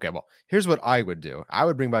RB3. Okay, well, here's what I would do. I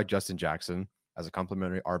would bring back Justin Jackson as a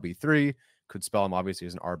complimentary RB3. Could spell him obviously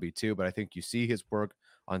as an RB2, but I think you see his work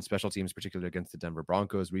on special teams, particularly against the Denver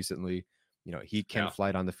Broncos recently. He can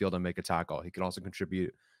fly down the field and make a tackle. He can also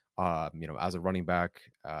contribute, as a running back.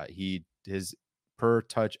 His per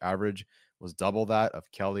touch average was double that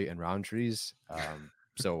of Kelly and Roundtree's.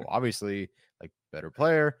 So obviously, like, better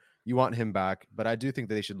player, you want him back. But I do think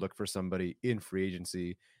that they should look for somebody in free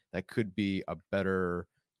agency that could be a better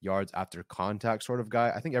yards after contact sort of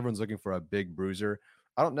guy. I think everyone's looking for a big bruiser.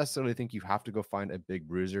 I don't necessarily think you have to go find a big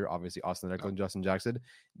bruiser. Obviously, Austin Eckler and Justin Jackson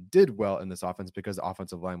did well in this offense because the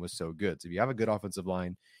offensive line was so good. So if you have a good offensive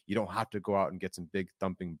line, you don't have to go out and get some big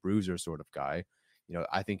thumping bruiser sort of guy.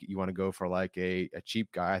 I think you want to go for like a cheap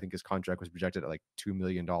guy. I think his contract was projected at like $2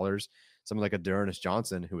 million. Someone like a D'Ernest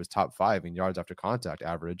Johnson, who was top 5 in yards after contact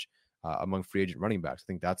average among free agent running backs. I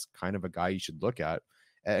think that's kind of a guy you should look at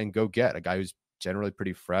and go get a guy who's generally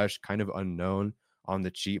pretty fresh, kind of unknown on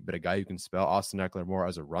the cheap, but a guy who can spell Austin Eckler more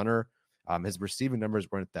as a runner. His receiving numbers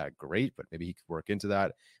weren't that great, but maybe he could work into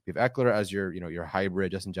that. You have Eckler as your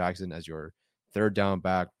hybrid, Justin Jackson as your third down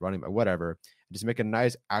back, running back, whatever. Just make a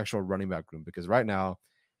nice actual running back room, because right now,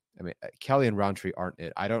 I mean, Kelly and Roundtree aren't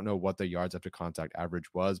it. I don't know what the yards after contact average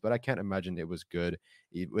was, but I can't imagine it was good.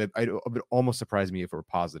 It would almost surprise me if it were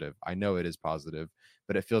positive. I know it is positive,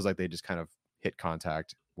 but it feels like they just kind of hit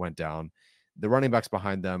contact, went down. The running backs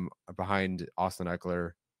behind them, behind Austin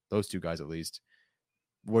Eckler, those two guys at least,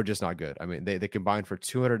 were just not good. I mean, they combined for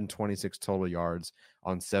 226 total yards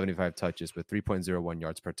on 75 touches with 3.01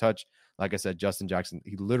 yards per touch. Like I said, Justin Jackson,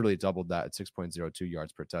 he literally doubled that at 6.02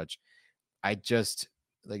 yards per touch. I just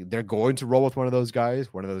like they're going to roll with one of those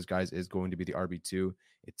guys. One of those guys is going to be the RB2.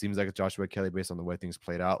 It seems like it's Joshua Kelly based on the way things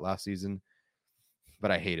played out last season,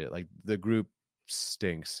 but I hate it. Like the group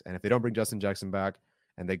stinks. And if they don't bring Justin Jackson back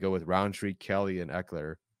and they go with Roundtree, Kelly, and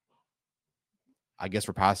Eckler, I guess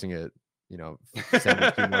we're passing it,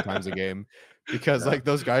 72 more times a game because like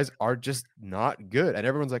those guys are just not good. And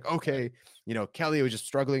everyone's like, okay, Kelly was just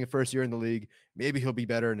struggling in first year in the league. Maybe he'll be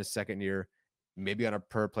better in his second year. Maybe on a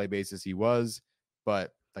per play basis he was,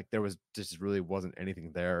 but like there was just really wasn't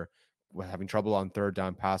anything there. We're having trouble on third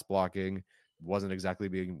down pass blocking, wasn't exactly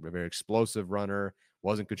being a very explosive runner,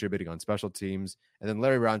 wasn't contributing on special teams. And then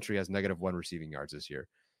Larry Roundtree has -1 receiving yards this year.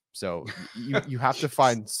 So you have to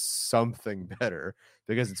find something better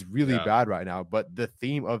because it's really bad right now. But the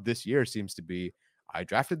theme of this year seems to be, I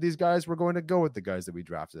drafted these guys, we're going to go with the guys that we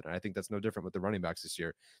drafted. And I think that's no different with the running backs this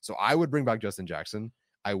year. So I would bring back Justin Jackson.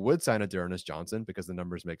 I would sign a D'Ernest Johnson because the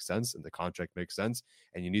numbers make sense and the contract makes sense.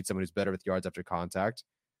 And you need someone who's better with yards after contact.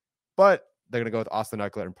 But they're going to go with Austin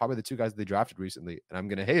Eckler and probably the two guys that they drafted recently. And I'm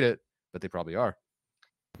going to hate it, but they probably are.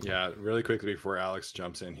 Yeah, really quickly before Alex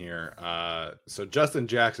jumps in here. So Justin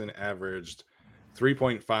Jackson averaged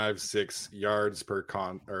 3.56 yards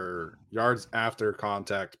yards after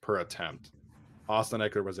contact per attempt. Austin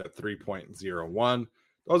Eckler was at 3.01.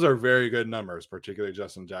 Those are very good numbers, particularly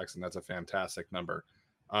Justin Jackson. That's a fantastic number.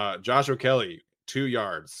 Joshua Kelly, 2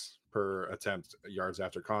 yards per attempt, yards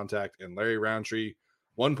after contact, and Larry Roundtree,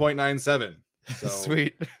 1.97. So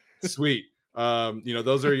sweet.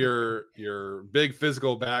 Those are your big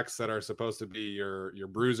physical backs that are supposed to be your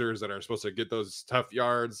bruisers that are supposed to get those tough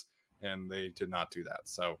yards, and they did not do that.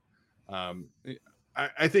 So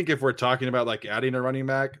I think if we're talking about like adding a running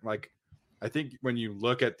back, like I think when you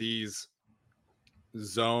look at these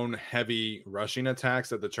zone heavy rushing attacks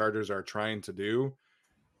that the Chargers are trying to do,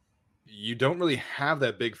 you don't really have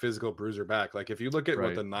that big physical bruiser back. Like if you look at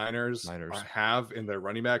what the Niners have in their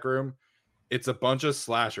running back room, it's a bunch of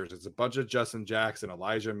slashers. It's a bunch of Justin Jackson,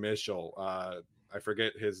 Elijah Mitchell. I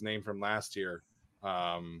forget his name from last year.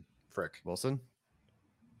 Wilson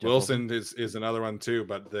is another one too.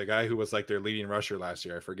 But the guy who was like their leading rusher last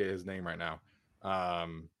year, I forget his name right now.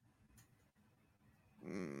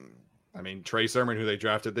 I mean, Trey Sermon, who they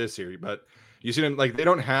drafted this year. But you see them, like, they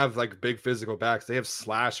don't have like big physical backs. They have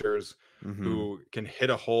slashers who can hit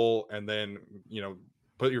a hole and then,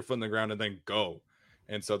 put your foot in the ground and then go.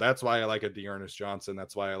 And so that's why I like a D'Ernest Johnson.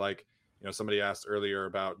 That's why I like, somebody asked earlier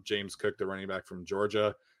about James Cook, the running back from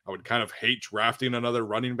Georgia. I would kind of hate drafting another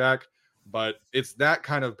running back, but it's that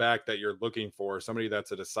kind of back that you're looking for. Somebody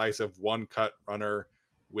that's a decisive one-cut runner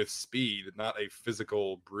with speed, not a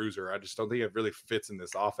physical bruiser. I just don't think it really fits in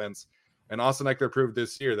this offense. And Austin Eckler proved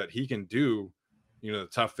this year that he can do, the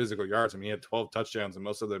tough physical yards. I mean, he had 12 touchdowns and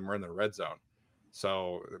most of them were in the red zone.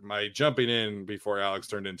 So my jumping in before Alex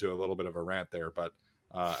turned into a little bit of a rant there, but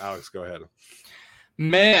Alex, go ahead.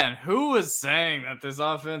 Man, who was saying that this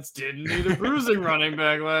offense didn't need a bruising running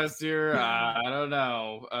back last year? I don't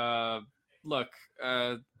know. Look,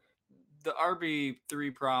 the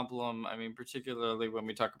RB3 problem, I mean, particularly when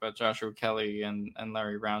we talk about Joshua Kelly and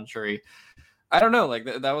Larry Roundtree, I don't know. Like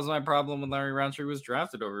that was my problem when Larry Roundtree was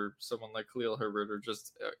drafted over someone like Khalil Herbert or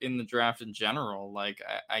just in the draft in general. Like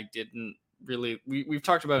I didn't really, we've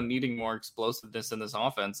talked about needing more explosiveness in this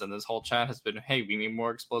offense, and this whole chat has been, hey, we need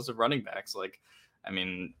more explosive running backs. Like, I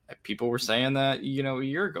mean, people were saying that, a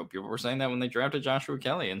year ago. People were saying that when they drafted Joshua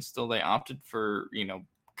Kelly, and still they opted for,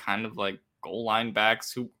 kind of like goal line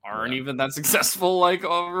backs who aren't even that successful, like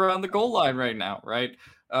around the goal line right now, right?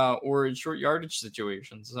 Or in short yardage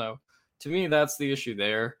situations. So to me, that's the issue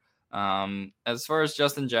there. As far as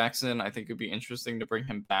Justin Jackson, I think it'd be interesting to bring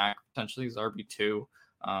him back, potentially as RB2.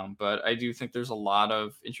 But I do think there's a lot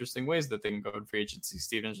of interesting ways that they can go in free agency.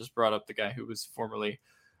 Steven just brought up the guy who was formerly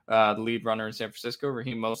the lead runner in San Francisco,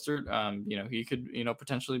 Raheem Mostert. He could,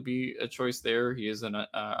 potentially be a choice there. He is an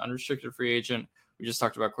unrestricted free agent. We just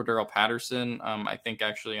talked about Cordero Patterson. I think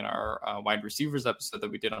actually in our wide receivers episode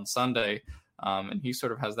that we did on Sunday, and he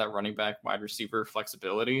sort of has that running back wide receiver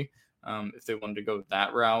flexibility if they wanted to go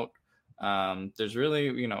that route. There's really,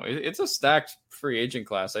 it's a stacked free agent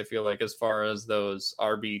class. I feel like as far as those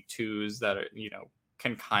RB2s that are,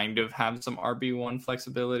 can kind of have some RB1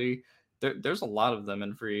 flexibility, there's a lot of them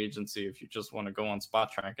in free agency if you just want to go on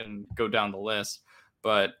Spot Track and go down the list.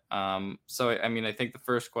 But so, I mean, I think the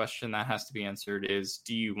first question that has to be answered is,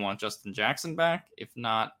 do you want Justin Jackson back? If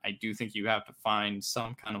not, I do think you have to find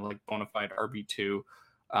some kind of like bona fide RB2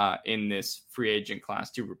 in this free agent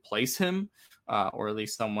class to replace him, or at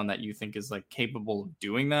least someone that you think is like capable of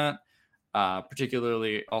doing that.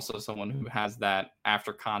 Particularly also someone who has that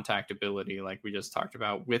after contact ability, like we just talked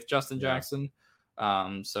about with Justin Jackson.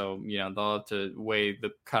 So, they'll have to weigh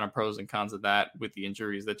the kind of pros and cons of that with the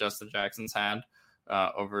injuries that Justin Jackson's had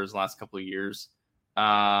over his last couple of years.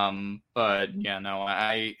 But yeah, no,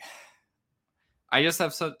 I just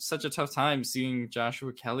have such a tough time seeing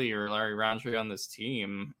Joshua Kelly or Larry Roundtree on this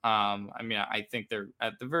team. I think they're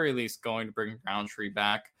at the very least going to bring Roundtree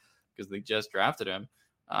back because they just drafted him.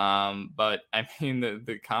 But I mean,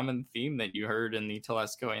 the common theme that you heard in the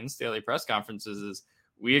Telesco and Staley press conferences is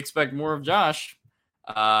we expect more of Josh.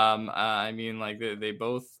 They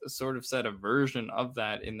both sort of said a version of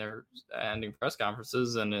that in their ending press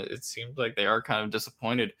conferences, and it seems like they are kind of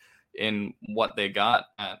disappointed in what they got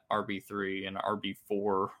at RB3 and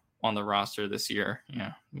RB4 on the roster this year.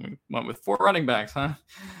 Yeah, we went with 4 running backs,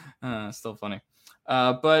 huh? Still funny.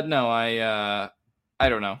 But no, I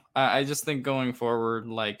don't know. I just think going forward,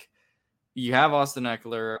 like you have Austin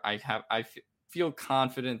Eckler. I feel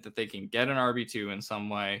confident that they can get an RB2 in some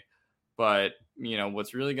way. But,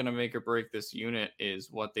 what's really going to make or break this unit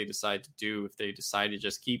is what they decide to do. If they decide to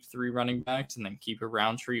just keep 3 running backs and then keep a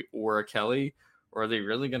Roundtree or a Kelly, or are they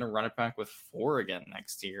really going to run it back with 4 again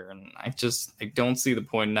next year? And I don't see the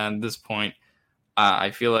point in that at this point.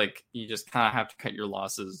 I feel like you just kind of have to cut your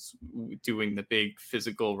losses doing the big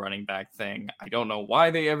physical running back thing. I don't know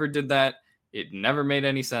why they ever did that. It never made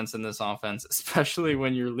any sense in this offense, especially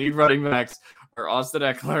when your lead running backs are Austin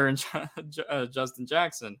Eckler and Justin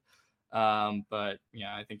Jackson. But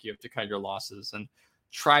yeah, I think you have to cut your losses and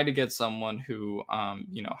try to get someone who,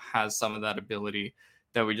 has some of that ability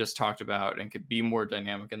that we just talked about and could be more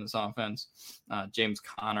dynamic in this offense. James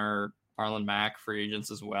Conner, Marlon Mack, free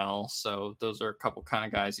agents as well. So those are a couple kind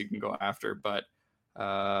of guys you can go after. But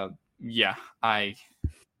yeah, I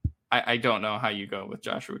don't know how you go with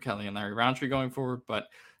Joshua Kelly and Larry Roundtree going forward, but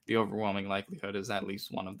the overwhelming likelihood is at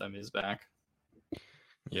least one of them is back.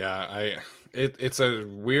 Yeah, it's a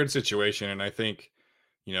weird situation, and I think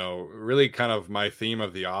really kind of my theme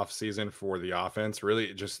of the off season for the offense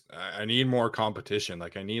really just I need more competition.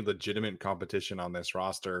 Like I need legitimate competition on this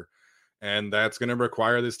roster, and that's going to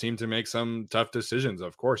require this team to make some tough decisions.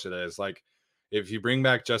 Of course it is. Like if you bring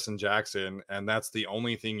back Justin Jackson and that's the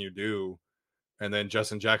only thing you do, and then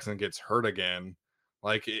Justin Jackson gets hurt again,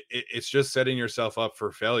 like it's just setting yourself up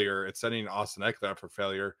for failure. It's setting Austin Eckler up for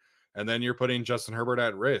failure. And then you're putting Justin Herbert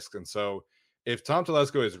at risk. And so if Tom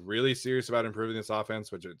Telesco is really serious about improving this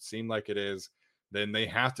offense, which it seemed like it is, then they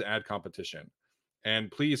have to add competition.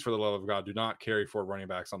 And please, for the love of God, do not carry 4 running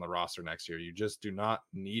backs on the roster next year. You just do not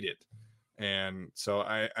need it. And so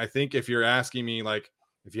I think if you're asking me, like,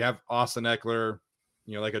 if you have Austin Eckler,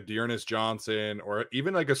 like a Dearness Johnson, or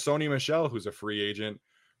even like a Sony Michel, who's a free agent,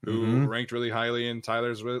 who ranked really highly in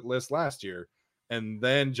Tyler's list last year, and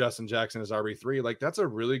then Justin Jackson is RB3. Like that's a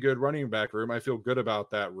really good running back room. I feel good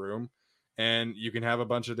about that room. And you can have a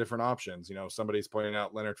bunch of different options. Somebody's pointing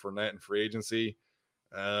out Leonard Fournette in free agency.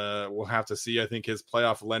 We'll have to see. I think his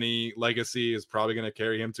playoff Lenny legacy is probably going to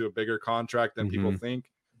carry him to a bigger contract than people think.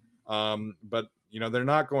 But they're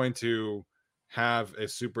not going to have a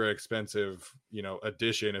super expensive,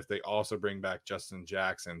 addition if they also bring back Justin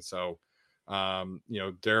Jackson. So,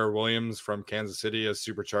 Darrell Williams from Kansas City as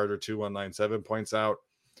Supercharger 2197 points out,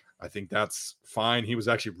 I think that's fine. He was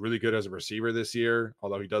actually really good as a receiver this year,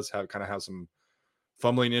 although he does have some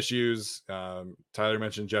fumbling issues. Tyler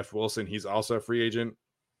mentioned Jeff Wilson. He's also a free agent.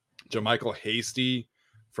 JaMycal Hasty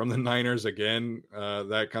from the Niners, again,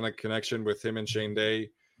 that kind of connection with him and Shane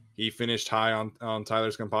Day. He finished high on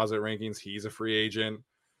Tyler's composite rankings. He's a free agent.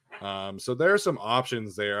 So there are some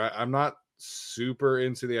options there. I'm not super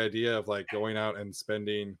into the idea of like going out and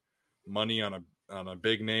spending money on a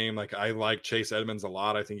big name. Like I like Chase Edmonds a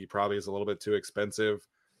lot. I think he probably is a little bit too expensive.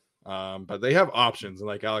 But they have options. And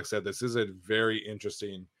like Alex said, this is a very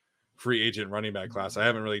interesting free agent running back class. I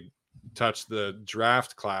haven't really touched the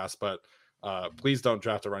draft class, but please don't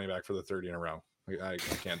draft a running back for the 30 in a row. I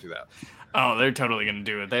can't do that. Oh, they're totally going to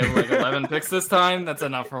do it. They have like 11 picks this time. That's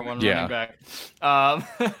enough for one running back.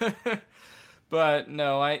 But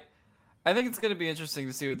no, I think it's going to be interesting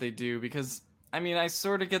to see what they do because, I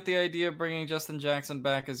sort of get the idea of bringing Justin Jackson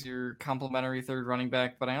back as your complimentary third running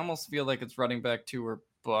back, but I almost feel like it's running back 2 or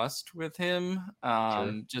bust with him,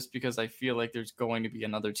 just because I feel like there's going to be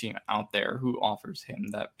another team out there who offers him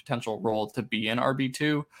that potential role to be an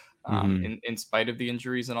RB2, in spite of the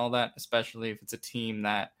injuries and all that, especially if it's a team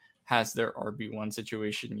that has their RB1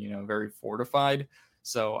 situation, very fortified.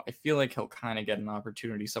 So I feel like he'll kind of get an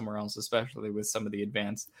opportunity somewhere else, especially with some of the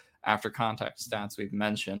advanced after contact stats we've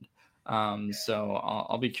mentioned. So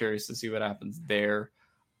I'll be curious to see what happens there.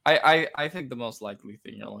 I think the most likely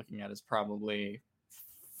thing you're looking at is probably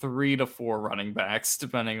 3 to 4 running backs,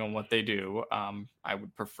 depending on what they do. I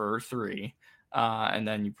would prefer 3. And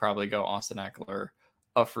then you probably go Austin Eckler,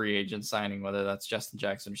 a free agent signing, whether that's Justin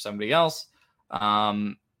Jackson or somebody else.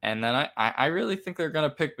 And then I really think they're going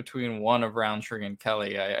to pick between one of Roundtree and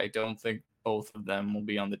Kelly. I don't think both of them will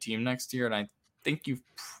be on the team next year. And I think you've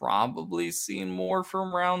probably seen more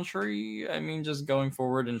from Roundtree. I mean, just going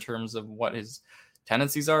forward in terms of what his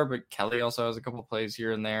tendencies are, but Kelly also has a couple plays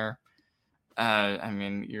here and there. I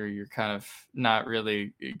mean, you're kind of not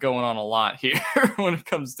really going on a lot here when it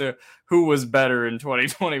comes to who was better in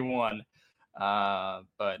 2021.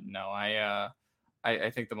 But no, I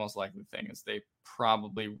think the most likely thing is they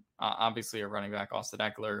probably obviously are running back Austin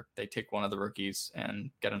Eckler. They take one of the rookies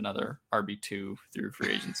and get another RB2 through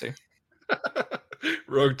free agency.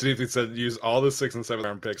 Rogue Chiefly said use all the 6th and 7th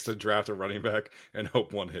round picks to draft a running back and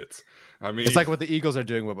hope one hits. I mean, it's like what the Eagles are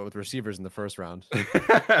doing with receivers in the first round.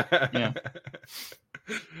 Yeah.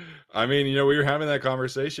 I mean, we were having that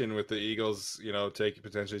conversation with the Eagles,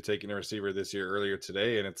 potentially taking a receiver this year earlier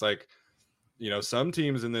today. And it's like, some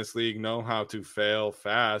teams in this league know how to fail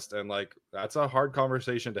fast. And like, that's a hard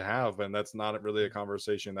conversation to have. And that's not really a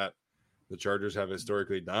conversation that the Chargers have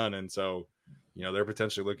historically done. And so, they're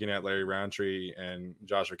potentially looking at Larry Roundtree and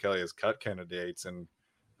Joshua Kelly as cut candidates. And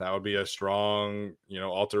that would be a strong,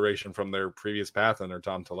 alteration from their previous path under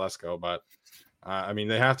Tom Telesco. But I mean,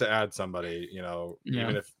 they have to add somebody,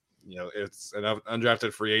 even if, it's an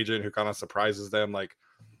undrafted free agent who kind of surprises them. Like,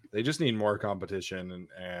 they just need more competition.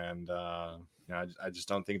 And I just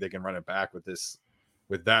don't think they can run it back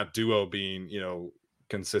with that duo being,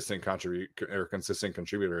 consistent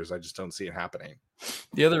contributors. I just don't see it happening.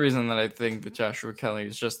 The other reason that I think that Joshua Kelly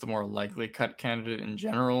is just the more likely cut candidate in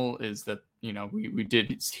general is that, we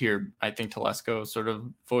did hear, I think Telesco sort of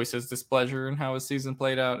voice his displeasure in how his season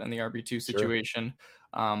played out in the RB2 situation.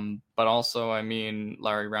 Sure. But also, I mean,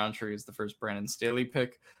 Larry Roundtree is the first Brandon Staley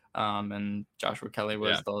pick. And Joshua Kelly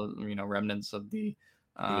was the, remnants of the, he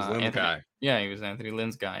was Lynn's guy. Yeah, he was Anthony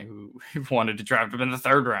Lynn's guy who wanted to draft him in the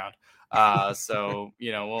 3rd round. So,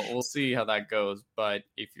 we'll see how that goes. But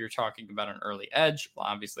if you're talking about an early edge, well,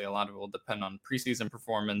 obviously a lot of it will depend on preseason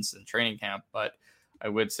performance and training camp. But I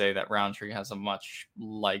would say that Roundtree has a much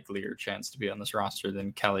likelier chance to be on this roster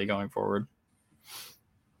than Kelly going forward.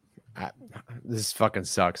 This fucking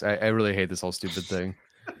sucks. I really hate this whole stupid thing.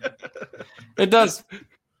 It does.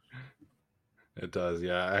 It does,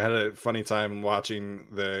 yeah. I had a funny time watching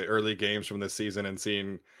the early games from this season and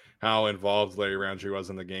seeing how involved Larry Roundtree was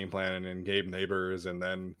in the game plan and Gabe Neighbors, and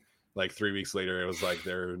then like 3 weeks later, it was like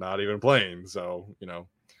they're not even playing. So,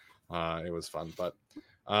 it was fun. But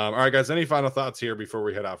all right, guys, any final thoughts here before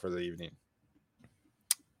we head out for the evening?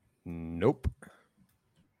 Nope.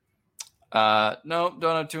 No,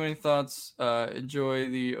 don't have too many thoughts. Enjoy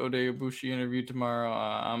the Oday Ibushi interview tomorrow.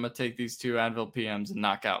 I'm gonna take these 2 Advil PMs and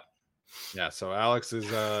knock out. Yeah, so Alex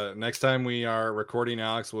is next time we are recording,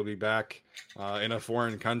 Alex will be back in a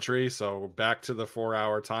foreign country, so back to the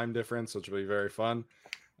 4-hour time difference, which will be very fun.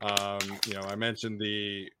 I mentioned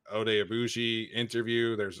the Oday Ibushi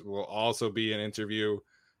interview. Will also be an interview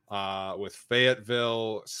with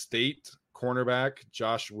Fayetteville State cornerback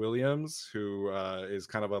Josh Williams, who is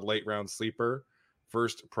kind of a late round sleeper,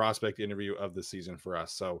 first prospect interview of the season for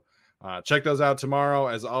us. So check those out tomorrow.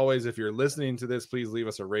 As always, if you're listening to this, please leave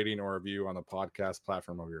us a rating or review on the podcast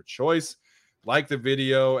platform of your choice. Like the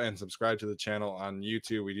video and subscribe to the channel on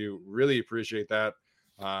YouTube. We do really appreciate that.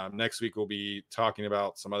 Next week, we'll be talking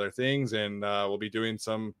about some other things, and we'll be doing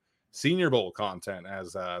some Senior Bowl content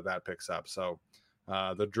as that picks up. So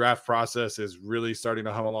the draft process is really starting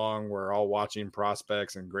to hum along. We're all watching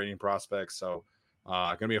prospects and grading prospects. So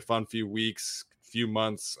going to be a fun few weeks, few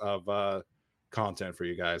months of content for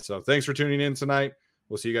you guys. So thanks for tuning in tonight.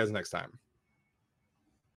 We'll see you guys next time.